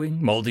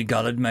glowing,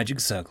 multicolored magic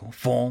circle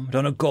formed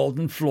on a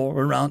golden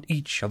floor around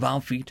each of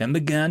our feet and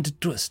began to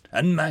twist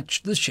and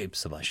match the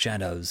shapes of our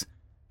shadows.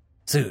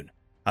 Soon,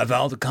 I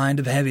felt a kind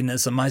of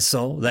heaviness on my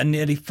soul that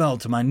nearly fell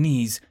to my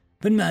knees,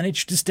 but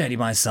managed to steady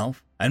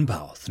myself and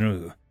power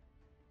through.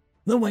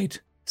 The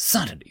weight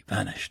suddenly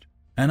vanished,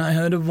 and I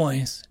heard a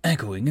voice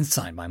echoing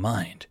inside my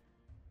mind.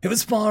 It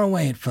was far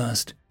away at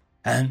first,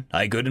 and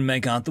I couldn't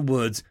make out the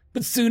words,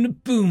 but soon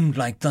it boomed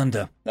like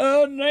thunder.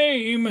 "A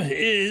name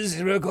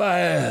is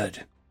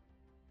required."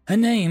 "A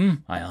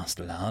name?" I asked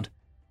aloud.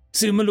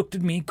 Suma looked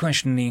at me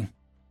questioningly.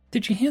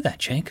 "Did you hear that,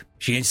 Jake?"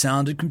 She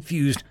sounded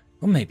confused,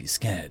 or maybe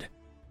scared.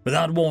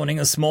 Without warning,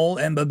 a small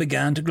ember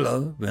began to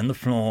glow on the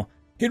floor.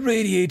 It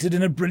radiated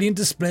in a brilliant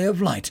display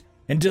of light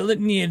until it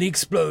nearly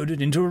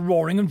exploded into a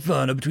roaring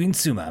inferno between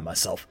Suma and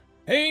myself.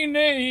 "A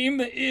name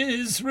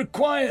is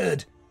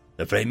required,"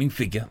 the flaming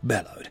figure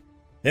bellowed.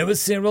 There were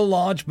several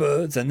large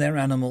birds and their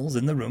animals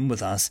in the room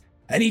with us,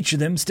 and each of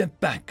them stepped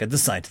back at the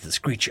sight of this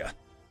creature.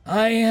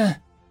 I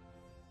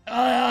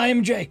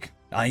am Jake,"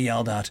 I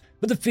yelled out,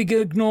 but the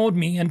figure ignored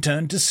me and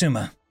turned to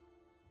Suma.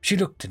 She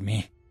looked at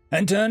me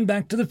and turned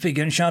back to the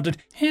figure and shouted,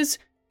 His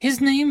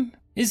name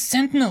is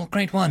Sentinel,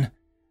 Great One."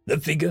 The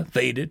figure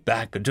faded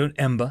back into an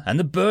ember, and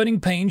the burning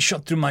pain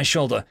shot through my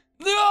shoulder.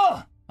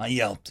 "Ah!" I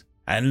yelped,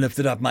 and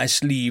lifted up my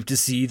sleeve to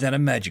see that a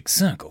magic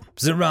circle,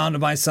 surrounded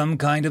by some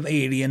kind of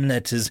alien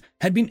letters,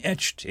 had been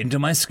etched into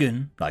my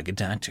skin like a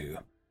tattoo.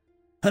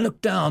 I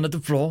looked down at the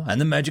floor, and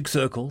the magic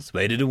circles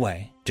faded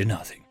away to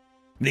nothing,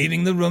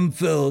 leaving the room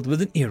filled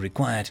with an eerie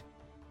quiet.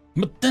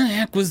 "What the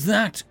heck was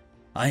that?"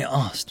 I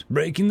asked,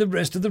 breaking the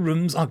rest of the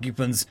room's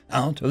occupants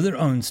out of their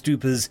own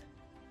stupors.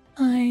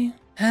 "I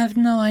have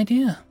no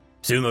idea,"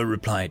 Suma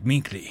replied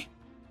meekly.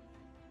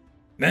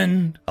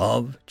 End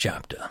of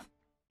chapter.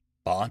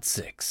 Part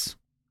 6.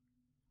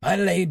 I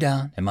lay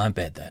down in my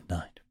bed that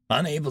night,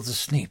 unable to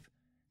sleep.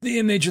 The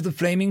image of the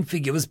flaming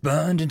figure was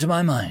burned into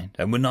my mind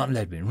and would not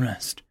let me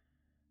rest.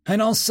 I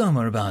had asked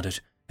Suma about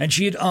it, and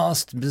she had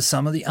asked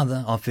some of the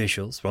other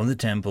officials from the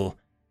temple,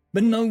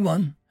 but no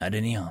one had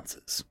any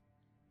answers.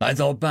 I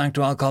thought back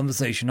to our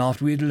conversation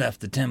after we had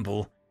left the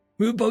temple.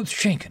 We were both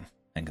shaken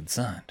and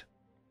concerned.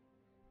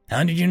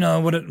 "How did you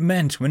know what it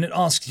meant when it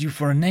asked you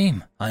for a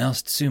name?" I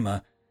asked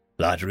Suma.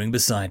 Loitering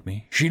beside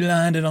me, she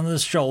landed on the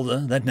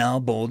shoulder that now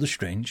bore the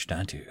strange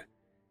tattoo.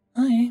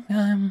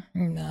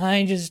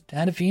 I just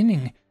had a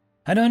feeling.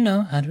 I don't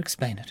know how to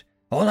explain it.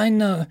 All I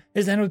know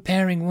is that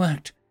repairing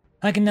worked.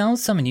 I can now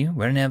summon you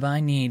whenever I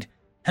need,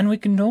 and we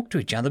can talk to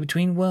each other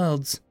between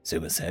worlds,"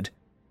 Suma said.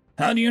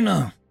 "How do you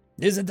know?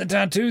 Is it the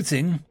tattoo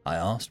thing?" I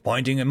asked,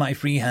 pointing at my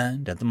free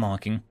hand at the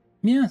marking.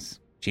 "Yes,"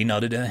 she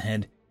nodded her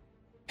head.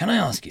 "Can I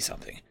ask you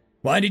something?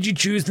 Why did you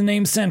choose the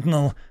name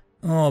Sentinel?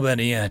 Or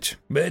better yet,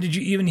 where did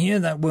you even hear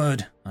that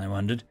word?" I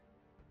wondered.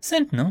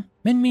 "Sentinel,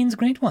 it means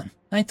Great One.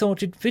 I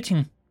thought it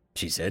fitting,"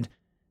 she said.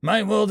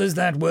 "My world is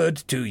that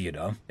word too, you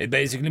know. It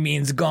basically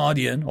means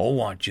guardian or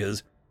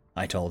watchers,"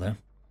 I told her.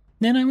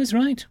 "Then I was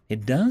right.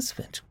 It does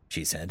fit,"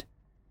 she said.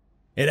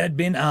 It had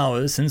been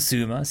hours since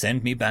Suma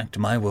sent me back to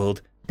my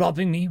world,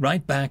 plopping me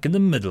right back in the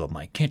middle of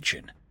my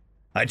kitchen.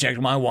 I checked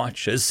my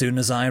watch as soon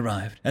as I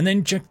arrived, and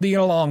then checked the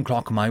alarm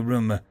clock in my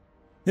room.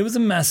 There was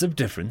a massive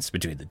difference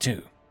between the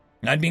two.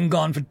 I'd been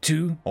gone for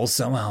 2 or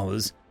so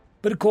hours,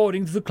 but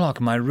according to the clock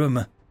in my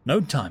room, no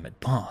time had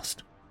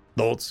passed.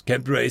 Thoughts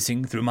kept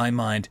racing through my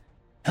mind.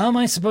 How am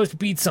I supposed to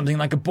beat something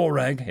like a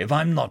Borag if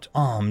I'm not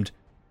armed?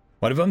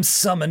 What if I'm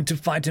summoned to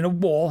fight in a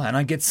war and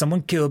I get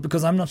someone killed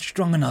because I'm not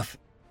strong enough?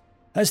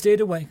 I stayed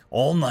awake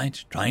all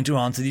night trying to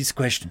answer these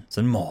questions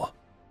and more,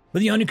 but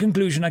the only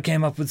conclusion I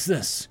came up with was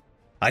this: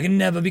 I can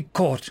never be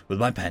caught with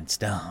my pants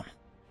down.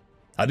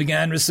 I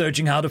began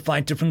researching how to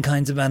fight different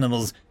kinds of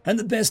animals and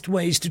the best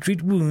ways to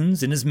treat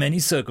wounds in as many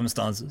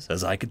circumstances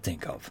as I could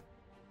think of.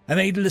 I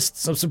made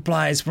lists of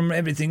supplies from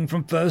everything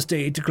from first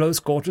aid to close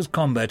quarters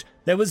combat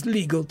that was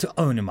legal to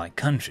own in my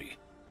country.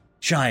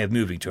 Shy of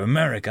moving to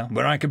America,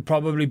 where I could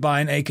probably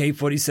buy an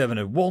AK-47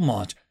 at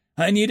Walmart,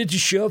 I needed a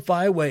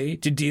surefire way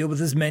to deal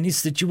with as many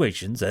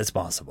situations as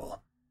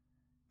possible.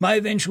 My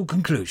eventual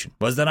conclusion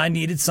was that I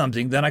needed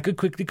something that I could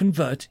quickly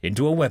convert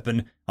into a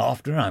weapon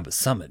after I was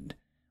summoned,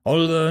 or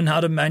learn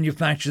how to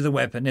manufacture the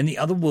weapon in the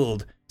other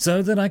world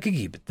so that I could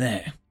keep it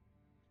there.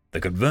 The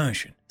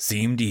conversion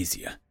seemed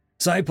easier,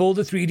 so I pulled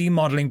a 3D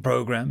modeling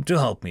program to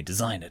help me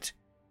design it.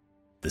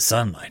 The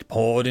sunlight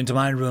poured into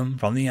my room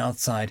from the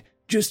outside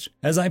just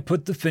as I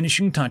put the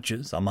finishing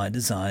touches on my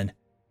design.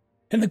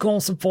 In the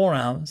course of 4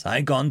 hours, I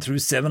had gone through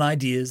 7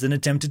 ideas and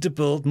attempted to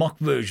build mock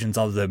versions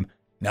of them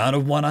out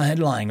of what I had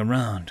lying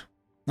around.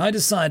 I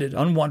decided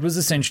on what was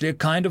essentially a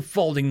kind of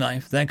folding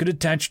knife that could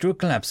attach to a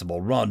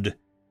collapsible rod.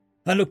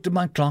 I looked at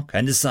my clock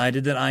and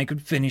decided that I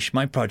could finish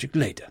my project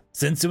later,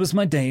 since it was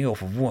my day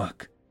off of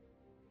work.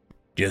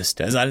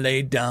 Just as I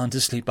laid down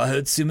to sleep, I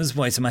heard Suma's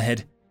voice in my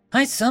head.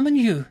 "I summon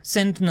you,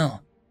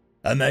 Sentinel."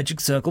 A magic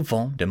circle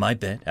formed in my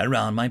bed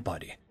around my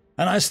body,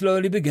 and I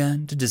slowly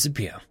began to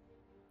disappear.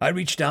 I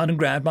reached out and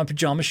grabbed my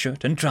pajama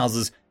shirt and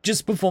trousers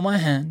just before my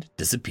hand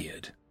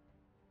disappeared.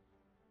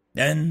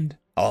 End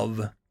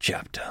of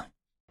chapter.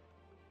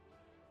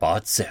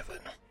 Part 7.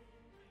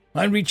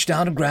 I reached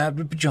out and grabbed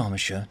a pajama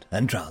shirt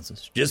and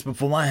trousers just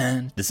before my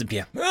hand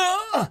disappeared.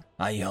 "Ah!"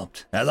 I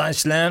yelped as I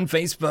slammed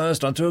face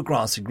first onto a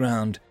grassy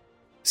ground.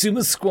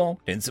 Suma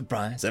squawked in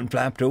surprise and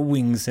flapped her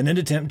wings in an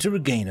attempt to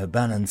regain her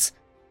balance.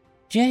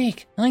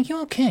 "Jake, are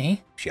you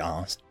okay?" she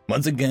asked,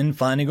 once again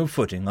finding her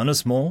footing on a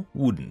small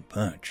wooden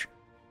perch.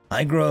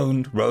 I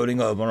groaned, rolling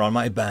over on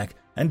my back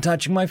and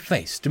touching my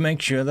face to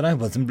make sure that I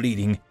wasn't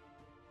bleeding.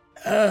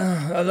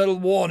 A little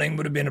warning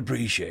would have been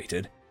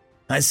appreciated,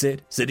 I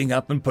said, sitting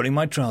up and putting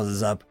my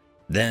trousers up,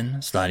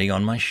 then sliding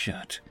on my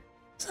shirt.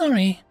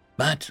 Sorry,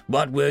 but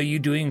what were you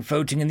doing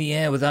floating in the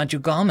air without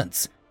your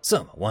garments?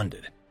 Soma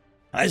wondered.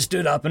 I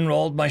stood up and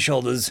rolled my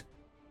shoulders.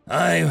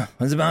 I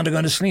was about to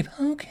go to sleep.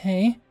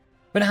 Okay,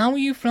 but how were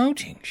you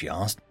floating? She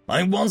asked.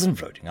 I wasn't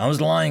floating. I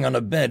was lying on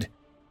a bed.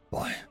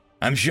 Boy,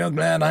 I'm sure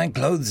glad I had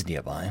clothes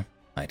nearby,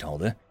 I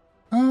told her.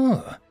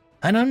 Oh,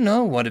 I don't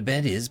know what a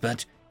bed is,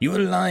 but you were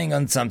lying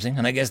on something,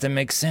 and I guess that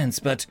makes sense,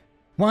 but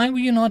why were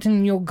you not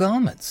in your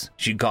garments?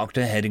 She cocked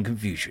her head in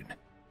confusion.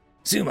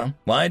 Suma,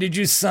 why did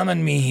you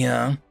summon me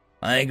here?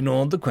 I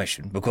ignored the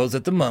question because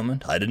at the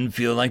moment I didn't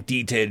feel like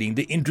detailing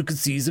the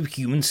intricacies of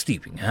human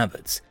sleeping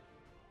habits.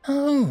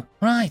 Oh,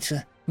 right,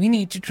 we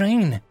need to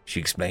train, she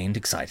explained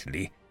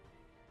excitedly.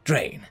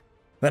 Train?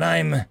 But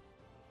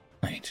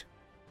Wait,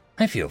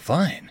 I feel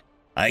fine,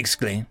 I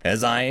exclaimed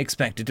as I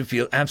expected to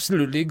feel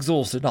absolutely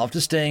exhausted after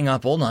staying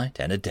up all night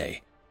and a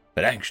day.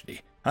 But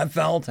actually, I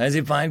felt as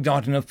if I had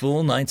gotten a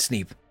full night's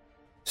sleep.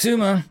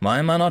 Suma, why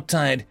am I not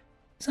tired?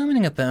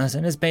 Summoning a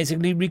person is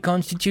basically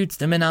reconstitutes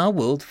them in our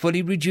world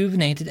fully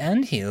rejuvenated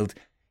and healed.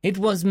 It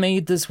was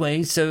made this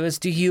way so as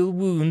to heal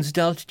wounds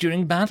dealt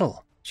during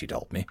battle, she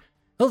told me,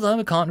 although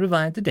it can't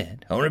revive the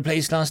dead or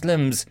replace lost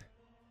limbs.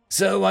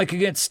 So I could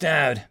get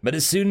stabbed, but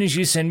as soon as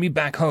you send me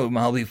back home,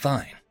 I'll be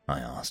fine, I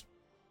asked.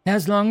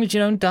 As long as you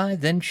don't die,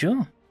 then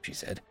sure, she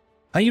said.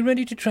 Are you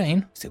ready to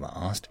train? Suma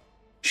asked.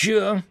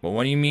 Sure, but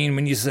what do you mean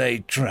when you say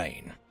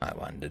train? I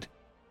wondered.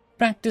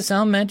 Practice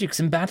our magics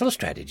and battle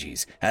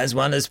strategies, as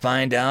well as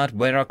find out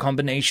where our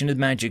combination of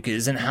magic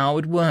is and how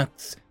it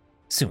works,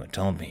 Suma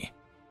told me.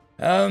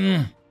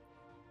 I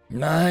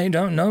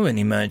don't know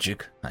any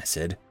magic, I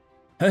said.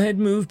 Her head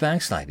moved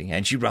back slightly,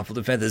 and she ruffled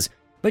her feathers.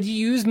 But you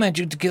used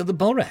magic to kill the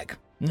Borag.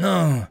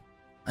 No,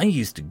 I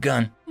used a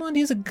gun. What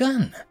is a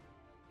gun?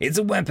 It's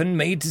a weapon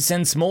made to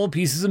send small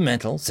pieces of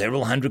metal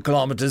several hundred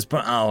kilometers per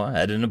hour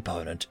at an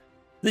opponent.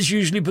 This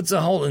usually puts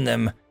a hole in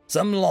them,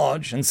 some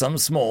large and some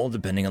small,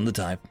 depending on the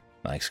type,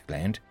 I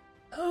exclaimed.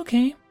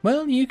 Okay,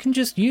 well, you can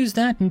just use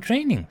that in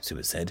training,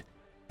 Sua said.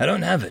 I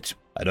don't have it.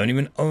 I don't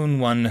even own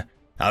one.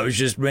 I was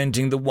just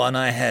renting the one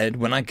I had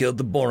when I killed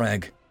the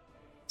Borag.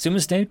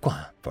 Suma stayed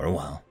quiet for a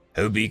while.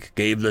 Her beak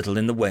gave little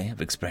in the way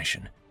of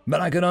expression, but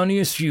I could only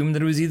assume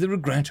that it was either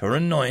regret or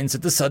annoyance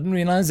at the sudden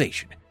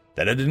realization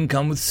that I didn't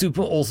come with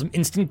super awesome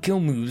instant kill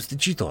moves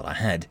that she thought I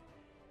had.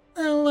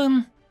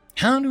 Well,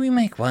 how do we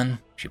make one?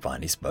 She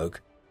finally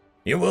spoke.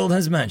 Your world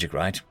has magic,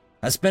 right?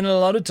 I spent a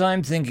lot of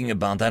time thinking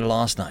about that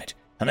last night,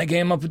 and I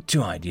came up with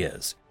 2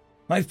 ideas.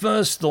 My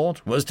first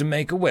thought was to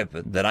make a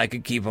weapon that I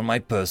could keep on my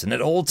person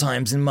at all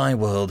times in my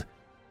world,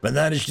 but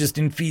that is just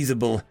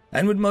infeasible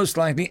and would most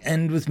likely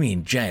end with me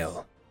in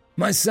jail.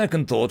 My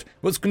second thought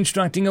was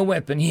constructing a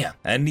weapon here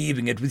and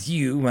leaving it with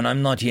you when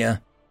I'm not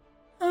here.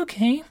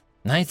 Okay,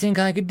 I think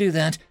I could do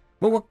that.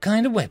 But what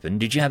kind of weapon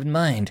did you have in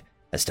mind?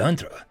 A stone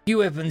thrower. Few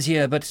weapons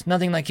here, but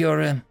nothing like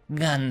your,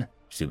 gun,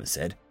 Suma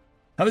said.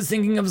 I was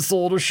thinking of a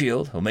sword or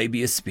shield, or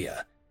maybe a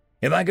spear.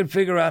 If I could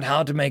figure out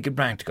how to make it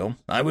practical,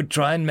 I would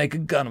try and make a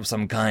gun of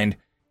some kind.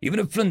 Even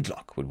a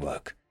flintlock would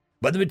work.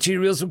 But the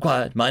materials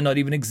required might not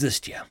even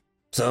exist here.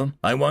 So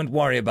I won't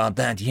worry about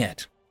that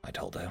yet, I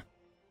told her.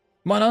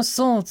 What are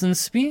swords and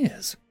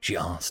spears? She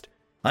asked.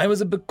 I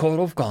was a bit caught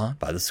off guard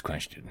by this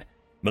question,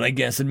 but I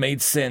guess it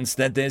made sense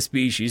that their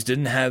species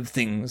didn't have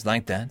things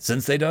like that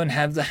since they don't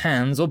have the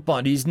hands or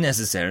bodies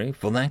necessary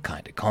for that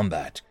kind of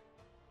combat.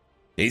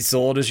 A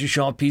sword is a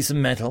sharp piece of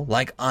metal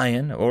like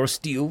iron or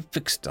steel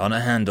fixed on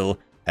a handle,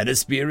 and a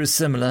spear is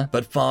similar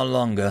but far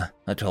longer,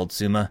 I told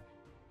Suma.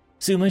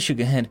 Suma shook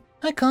her head.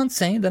 I can't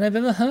say that I've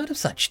ever heard of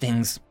such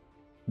things.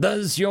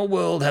 Does your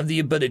world have the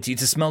ability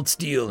to smelt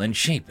steel and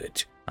shape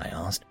it? I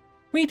asked.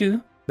 We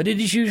do, but it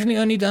is usually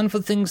only done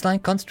for things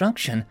like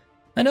construction.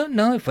 I don't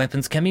know if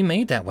weapons can be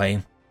made that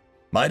way.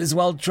 Might as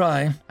well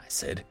try, I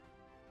said.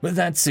 With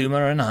that,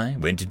 Suma and I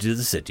went into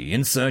the city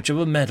in search of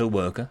a metal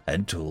worker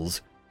and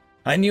tools.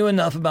 I knew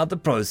enough about the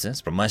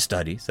process from my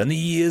studies and the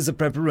years of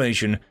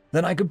preparation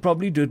that I could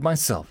probably do it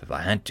myself if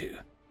I had to,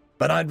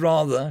 but I'd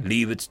rather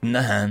leave it in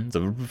the hands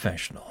of a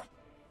professional.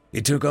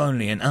 It took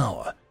only an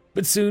hour,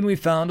 but soon we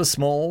found a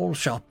small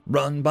shop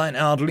run by an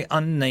elderly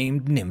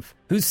unnamed nymph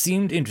who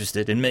seemed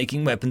interested in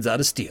making weapons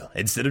out of steel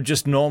instead of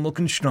just normal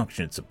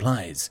construction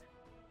supplies.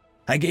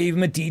 I gave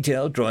him a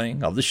detailed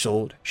drawing of the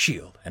sword,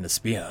 shield, and a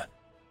spear,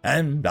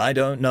 and I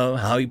don't know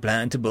how he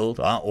planned to build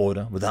our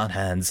order without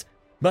hands,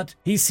 but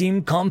he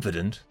seemed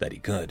confident that he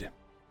could.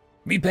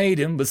 We paid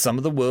him with some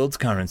of the world's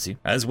currency,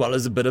 as well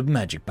as a bit of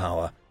magic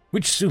power,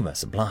 which Suma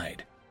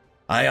supplied.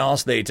 I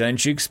asked later, and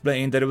she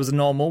explained that it was a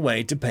normal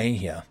way to pay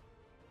here.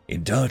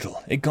 In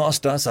total, it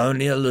cost us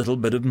only a little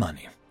bit of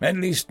money, at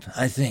least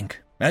I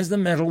think, as the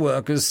metal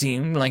workers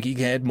seemed like he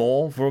cared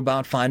more for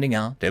about finding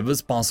out if it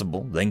was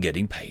possible than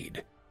getting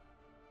paid.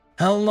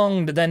 How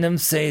long did that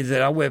nymph say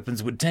that our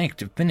weapons would take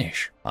to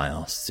finish? I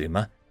asked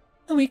Suma.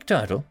 A week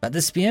total, but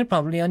the spear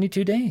probably only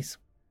 2 days.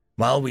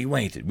 While we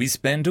waited, we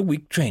spent a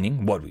week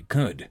training what we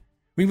could.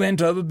 We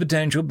went over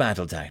potential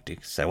battle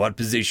tactics and what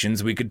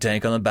positions we could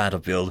take on the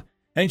battlefield,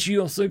 and she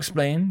also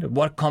explained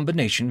what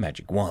combination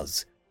magic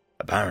was.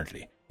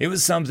 Apparently, it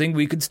was something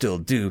we could still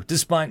do,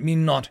 despite me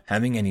not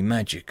having any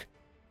magic.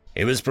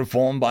 It was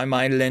performed by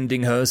my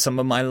lending her some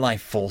of my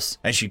life force,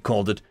 as she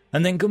called it,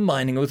 and then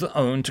combining it with her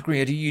own to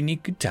create a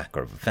unique attack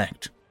of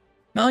effect.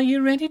 "Are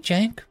you ready,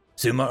 Jake?"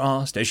 Suma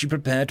asked as she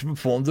prepared to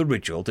perform the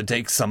ritual to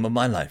take some of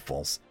my life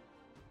force.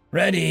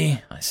 "Ready,"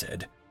 I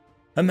said.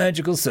 A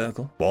magical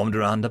circle formed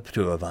around the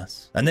two of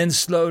us, and then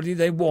slowly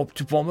they warped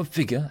to form a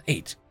figure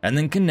 8, and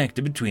then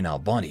connected between our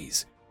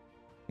bodies.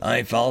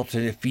 I felt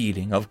a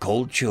feeling of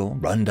cold chill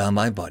run down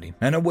my body,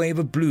 and a wave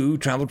of blue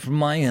traveled from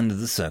my end of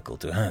the circle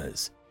to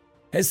hers.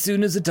 As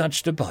soon as it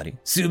touched her body,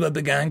 Suma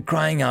began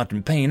crying out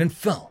in pain and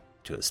fell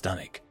to her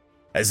stomach.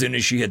 As soon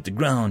as she hit the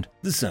ground,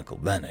 the circle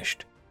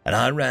vanished, and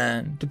I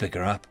ran to pick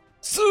her up.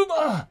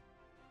 "Suma!"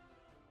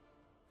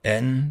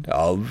 End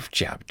of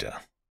chapter.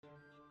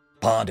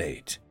 Part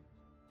 8.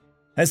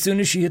 As soon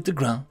as she hit the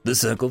ground, the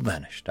circle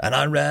vanished, and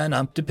I ran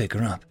up to pick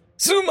her up.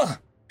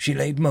 "Suma!" She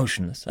laid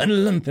motionless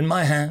and limp in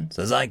my hands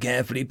as I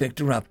carefully picked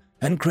her up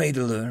and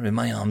cradled her in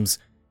my arms.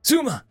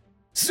 "Suma!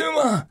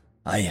 Suma!"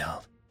 I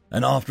yelled,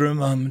 and after a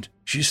moment,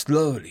 she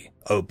slowly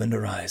opened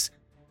her eyes.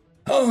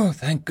 "Oh,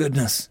 thank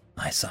goodness,"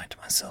 I sighed to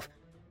myself.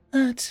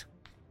 That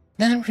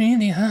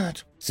really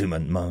hurt,"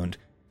 Suma moaned.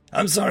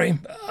 "I'm sorry,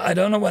 I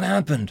don't know what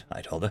happened,"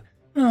 I told her.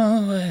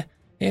 "Oh,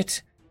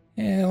 it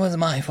was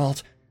my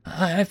fault.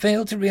 I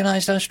failed to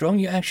realize how strong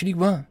you actually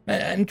were,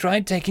 and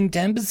tried taking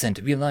 10%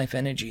 of your life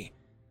energy."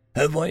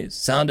 Her voice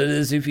sounded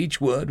as if each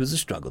word was a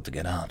struggle to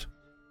get out.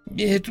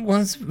 "It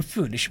was a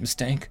foolish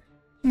mistake.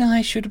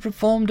 I should have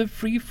performed a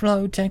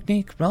free-flow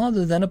technique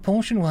rather than a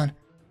portion one.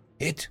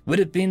 It would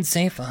have been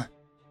safer,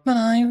 but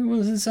I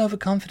was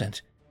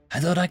overconfident. I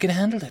thought I could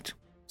handle it,"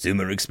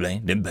 Suma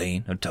explained in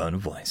pain, a tone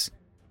of voice.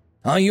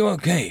 "Are you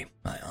okay?"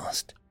 I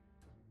asked.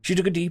 She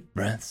took a deep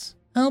breath.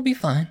 "I'll be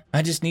fine.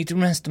 I just need to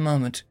rest a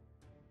moment."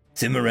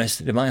 Suma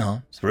rested in my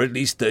arms for at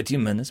least 30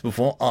 minutes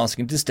before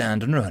asking to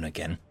stand on her own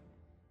again.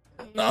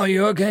 "Are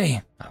you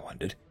okay?" I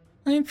wondered.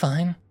 "I'm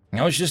fine.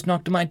 I was just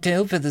knocked on my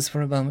tail feathers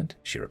for a moment,"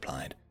 she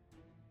replied.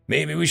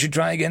 "Maybe we should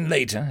try again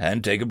later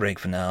and take a break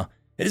for now.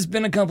 It has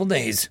been a couple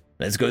days.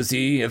 Let's go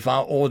see if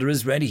our order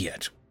is ready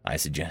yet," I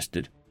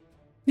suggested.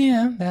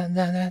 "Yeah,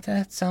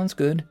 that sounds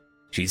good,"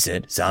 she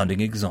said,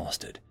 sounding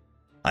exhausted.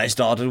 I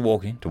started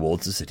walking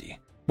towards the city,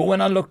 but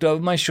when I looked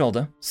over my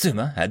shoulder,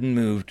 Suma hadn't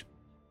moved.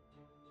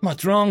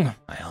 "What's wrong?"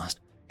 I asked.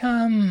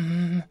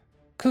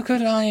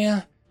 Could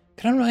I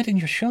ride on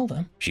your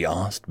shoulder?" she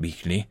asked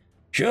weakly.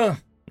 "Sure,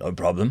 no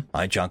problem,"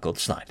 I chuckled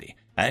slightly,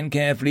 and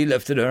carefully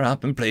lifted her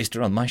up and placed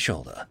her on my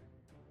shoulder.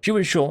 She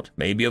was short,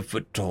 maybe a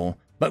foot tall,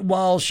 but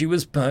while she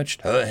was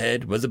perched, her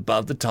head was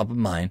above the top of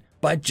mine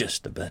by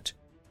just a bit.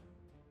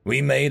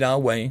 We made our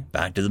way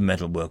back to the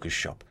metalworker's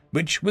shop,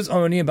 which was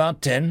only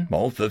about 10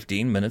 or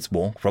 15 minutes'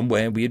 walk from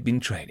where we had been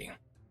trading.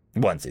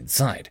 Once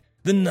inside,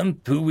 the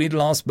nymph who we'd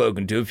last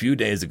spoken to a few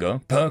days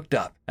ago perked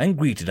up and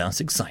greeted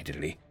us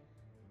excitedly.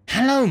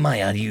 "Hello, my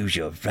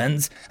unusual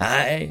friends.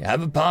 I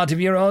have a part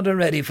of your order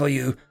ready for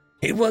you.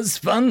 It was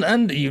fun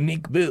and a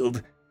unique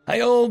build. I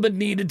all but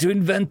needed to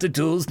invent the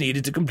tools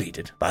needed to complete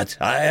it, but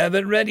I have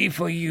it ready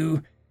for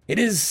you. It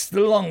is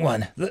the long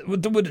one,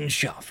 with the wooden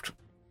shaft,"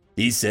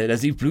 he said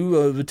as he flew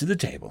over to the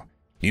table.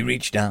 He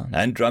reached down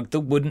and dragged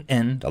the wooden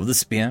end of the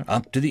spear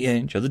up to the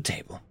edge of the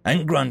table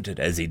and grunted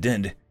as he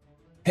did.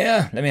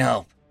 "Here, let me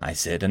help," I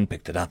said and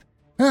picked it up.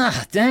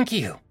 "Ah, thank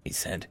you," he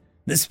said.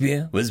 The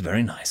spear was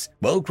very nice,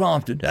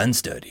 well-crafted and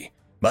sturdy,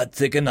 but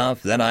thick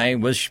enough that I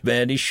was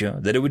fairly sure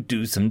that it would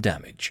do some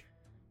damage.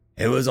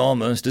 It was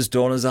almost as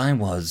tall as I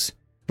was.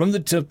 From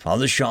the tip of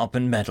the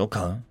sharpened metal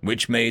cone,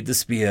 which made the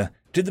spear,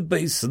 to the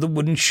base of the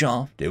wooden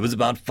shaft, it was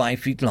about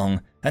 5 feet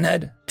long and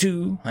had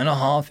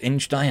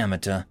 2.5-inch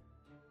diameter.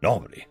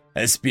 Normally,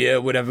 a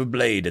spear would have a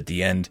blade at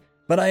the end,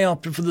 but I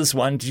opted for this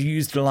one to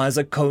utilize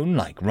a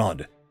cone-like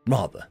rod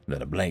rather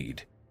than a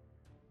blade.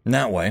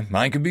 That way,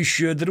 I could be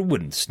sure that it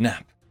wouldn't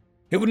snap.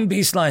 It wouldn't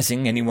be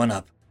slicing anyone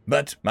up,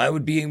 but I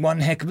would be one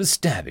heck of a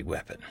stabbing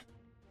weapon.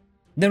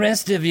 "The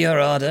rest of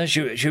your order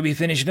should be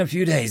finished in a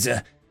few days.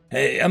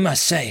 I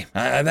must say,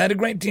 I've had a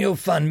great deal of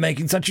fun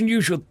making such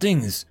unusual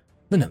things,"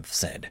 the nymph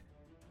said.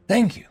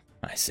 "Thank you,"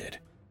 I said.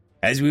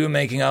 As we were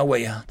making our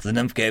way out, the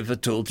nymph gave a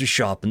tool to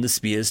sharpen the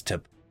spear's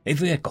tip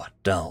if it got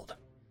dulled.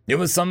 It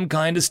was some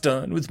kind of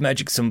stone with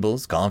magic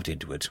symbols carved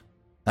into it.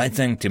 I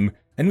thanked him,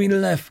 and we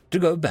left to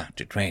go back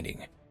to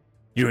training.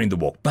 During the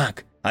walk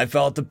back, I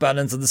felt the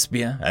balance of the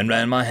spear and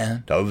ran my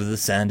hand over the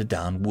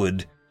sanded-down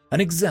wood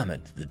and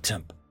examined the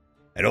tip.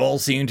 It all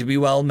seemed to be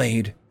well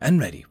made and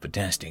ready for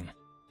testing.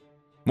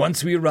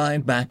 Once we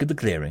arrived back at the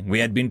clearing we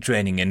had been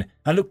training in,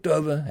 I looked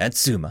over at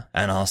Suma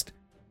and asked,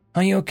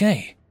 "Are you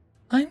okay?"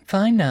 "I'm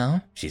fine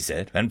now," she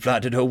said, and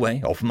flattened her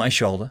way off my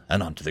shoulder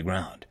and onto the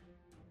ground.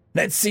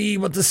 "Let's see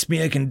what the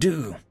spear can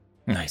do,"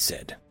 I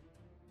said.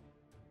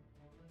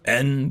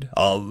 End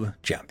of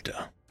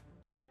chapter.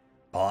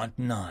 Part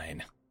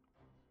 9.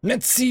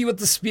 Let's see what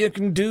the spear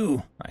can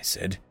do, I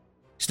said.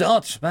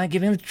 Start by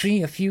giving the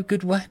tree a few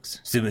good whacks,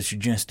 Suma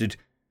suggested.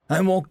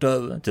 I walked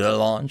over to the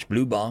large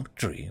blue-barked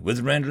tree with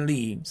red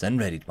leaves and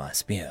readied my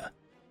spear.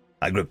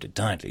 I gripped it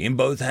tightly in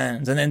both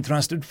hands and then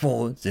thrust it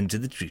forwards into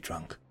the tree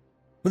trunk.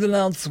 With a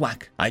loud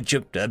thwack, I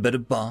chipped a bit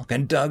of bark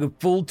and dug a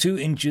full 2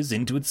 inches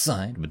into its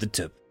side with the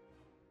tip.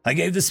 I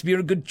gave the spear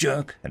a good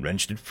jerk and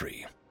wrenched it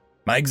free.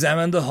 I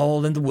examined the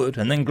hole in the wood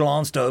and then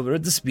glanced over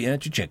at the spear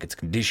to check its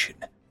condition.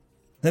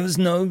 There was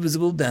no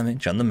visible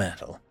damage on the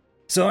metal,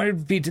 so I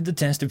repeated the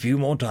test a few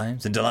more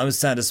times until I was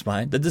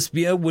satisfied that the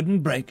spear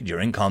wouldn't break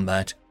during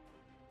combat.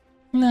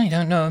 I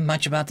don't know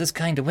much about this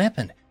kind of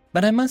weapon,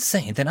 but I must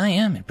say that I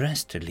am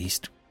impressed, at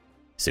least,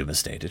 Suma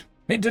stated.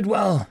 It did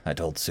well, I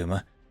told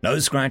Suma. No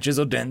scratches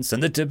or dents,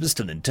 and the tip is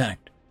still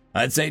intact.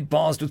 I'd say it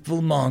passed with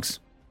full marks.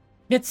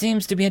 It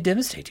seems to be a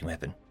devastating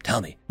weapon.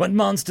 Tell me, what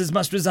monsters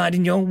must reside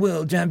in your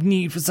world to have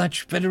need for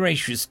such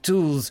ferocious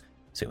tools?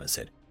 Suma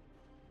said.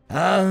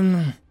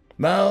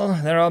 Well,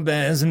 there are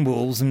bears and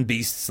wolves and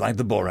beasts like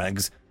the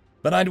Borags,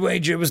 but I'd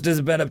wager it was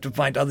developed to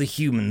fight other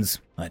humans,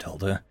 I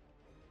told her.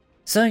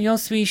 So your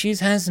species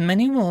has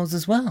many wars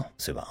as well?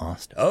 Suma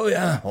asked. Oh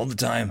yeah, all the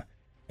time.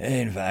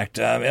 In fact,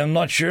 I'm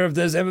not sure if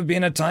there's ever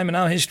been a time in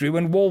our history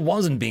when war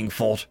wasn't being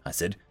fought, I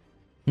said.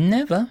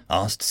 Never?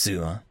 Asked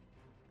Suma.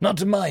 Not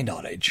to my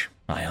knowledge,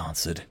 I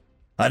answered.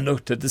 I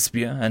looked at the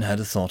spear and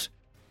had a thought.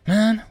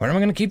 Man, where am I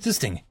going to keep this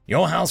thing?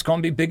 Your house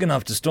can't be big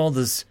enough to store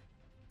this.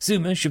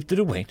 Suma shifted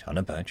a weight on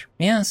a perch.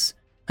 Yes,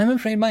 I'm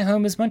afraid my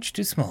home is much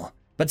too small,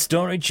 but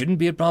storage shouldn't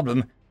be a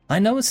problem. I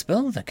know a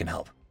spell that can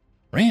help.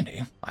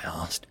 Really? I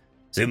asked.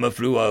 Suma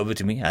flew over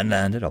to me and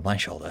landed on my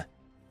shoulder.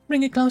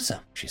 Bring it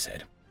closer, she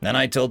said, and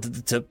I tilted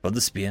the tip of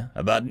the spear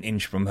about an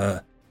inch from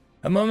her.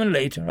 A moment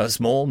later, a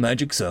small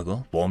magic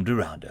circle formed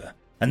around her,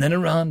 and then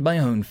around my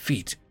own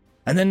feet,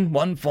 and then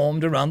one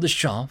formed around the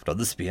shaft of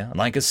the spear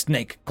like a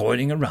snake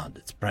coiling around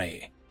its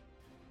prey.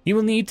 You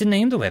will need to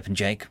name the weapon,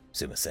 Jake,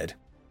 Suma said.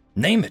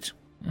 Name it.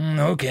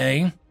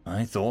 Okay.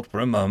 I thought for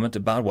a moment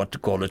about what to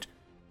call it.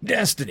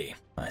 Destiny,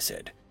 I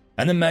said,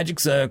 and the magic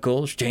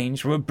circles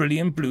changed from a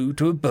brilliant blue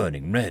to a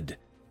burning red,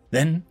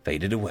 then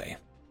faded away.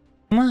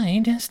 Why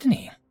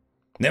Destiny?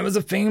 There was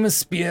a famous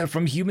spear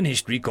from human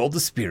history called the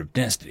Spear of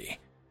Destiny.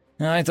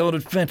 I thought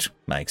it fit,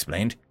 I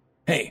explained.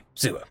 Hey,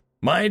 Suma,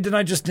 why did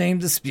I just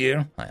name the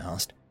spear? I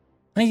asked.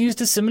 I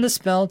used a similar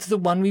spell to the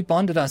one we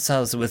bonded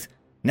ourselves with.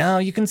 Now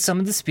you can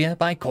summon the spear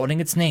by calling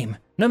its name,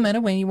 no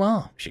matter where you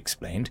are, she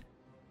explained.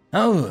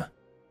 Oh,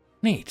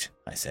 neat,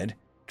 I said.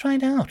 Try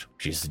it out,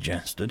 she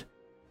suggested.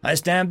 I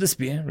stabbed the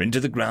spear into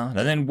the ground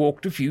and then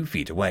walked a few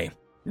feet away.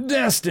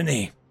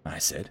 Destiny, I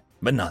said,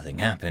 but nothing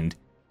happened.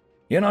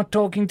 You're not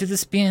talking to the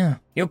spear.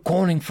 You're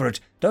calling for it.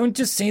 Don't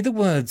just say the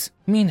words.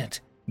 Mean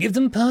it. Give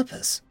them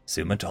purpose,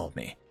 Suma told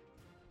me.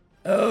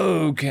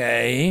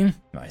 Okay,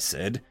 I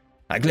said.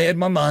 I cleared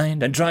my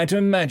mind and tried to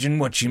imagine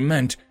what she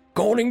meant,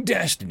 calling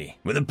destiny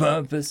with a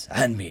purpose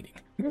and meaning.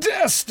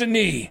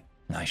 Destiny,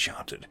 I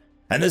shouted,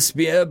 and the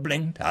spear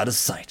blinked out of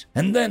sight,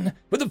 and then,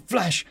 with a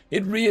flash,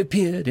 it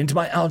reappeared into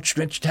my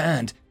outstretched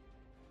hand.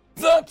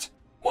 That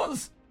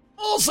was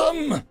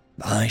awesome,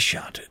 I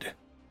shouted.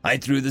 I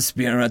threw the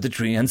spear at the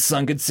tree and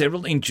sunk it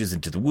several inches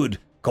into the wood,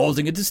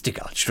 causing it to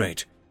stick out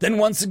straight. Then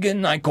once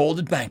again I called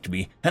it back to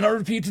me, and I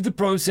repeated the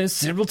process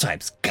several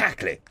times,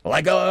 cackling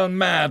like a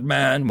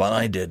madman while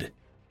I did.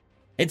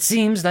 It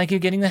seems like you're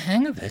getting the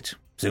hang of it,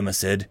 Suma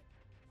said.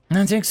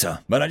 I think so,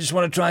 but I just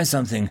want to try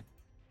something,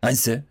 I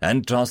said,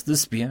 and tossed the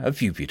spear a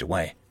few feet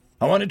away.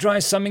 I want to try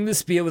summoning the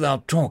spear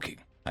without talking,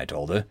 I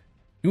told her.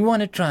 You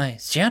want to try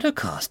shadow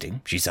casting?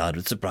 She sighed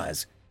with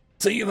surprise.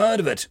 So you've heard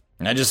of it?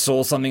 I just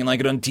saw something like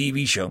it on a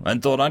TV show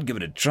and thought I'd give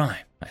it a try,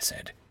 I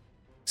said.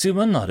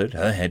 Suma nodded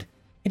her head.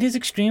 It is an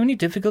extremely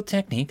difficult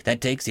technique that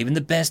takes even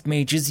the best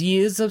mages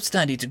years of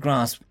study to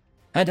grasp.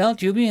 I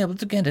doubt you'll be able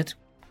to get it.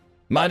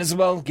 Might as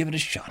well give it a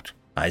shot,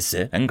 I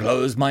said, and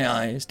closed my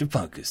eyes to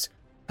focus.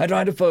 I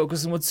tried to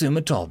focus on what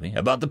Suma told me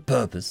about the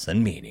purpose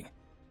and meaning.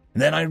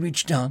 Then I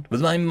reached out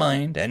with my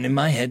mind and in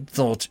my head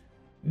thought,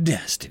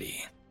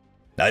 destiny.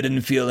 I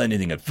didn't feel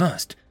anything at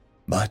first,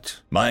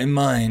 but my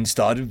mind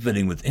started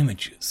filling with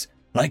images,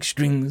 like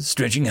strings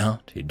stretching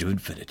out into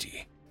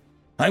infinity.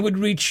 I would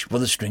reach for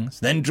the strings,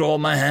 then draw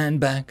my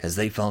hand back as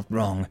they felt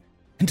wrong,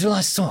 until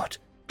I saw it,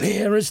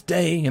 clear as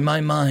day in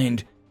my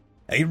mind,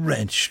 a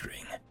red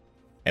string.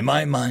 In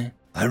my mind,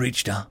 I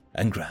reached out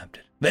and grabbed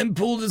it, then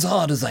pulled as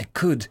hard as I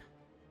could.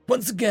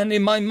 Once again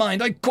in my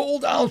mind, I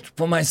called out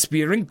for my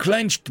spear and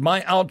clenched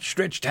my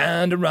outstretched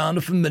hand around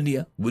a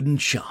familiar wooden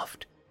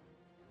shaft.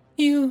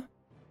 You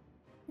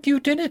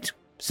did it,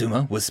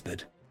 Suma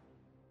whispered.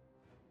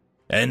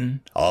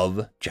 End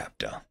of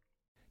chapter.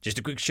 Just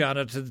a quick shout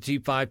out to the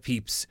T5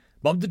 peeps.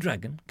 Bob the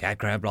Dragon, Cat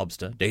Crab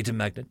Lobster, Data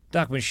Magnet,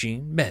 Dark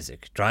Machine,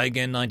 Bezic, Try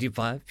Again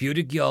 95,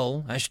 Fudic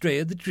Yol,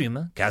 Astrea the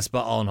Dreamer, Caspar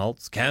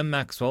Arnholtz, Cam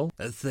Maxwell,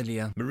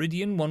 Athelia,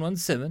 Meridian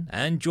 117,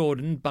 and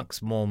Jordan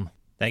Bucksmorm.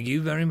 Thank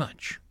you very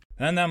much.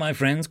 And that, my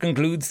friends,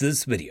 concludes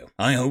this video.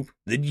 I hope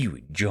that you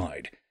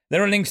enjoyed.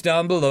 There are links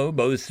down below,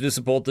 both to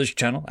support this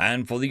channel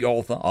and for the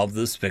author of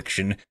this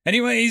fiction.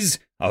 Anyways,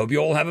 I hope you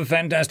all have a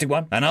fantastic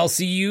one, and I'll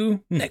see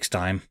you next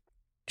time.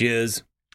 Cheers.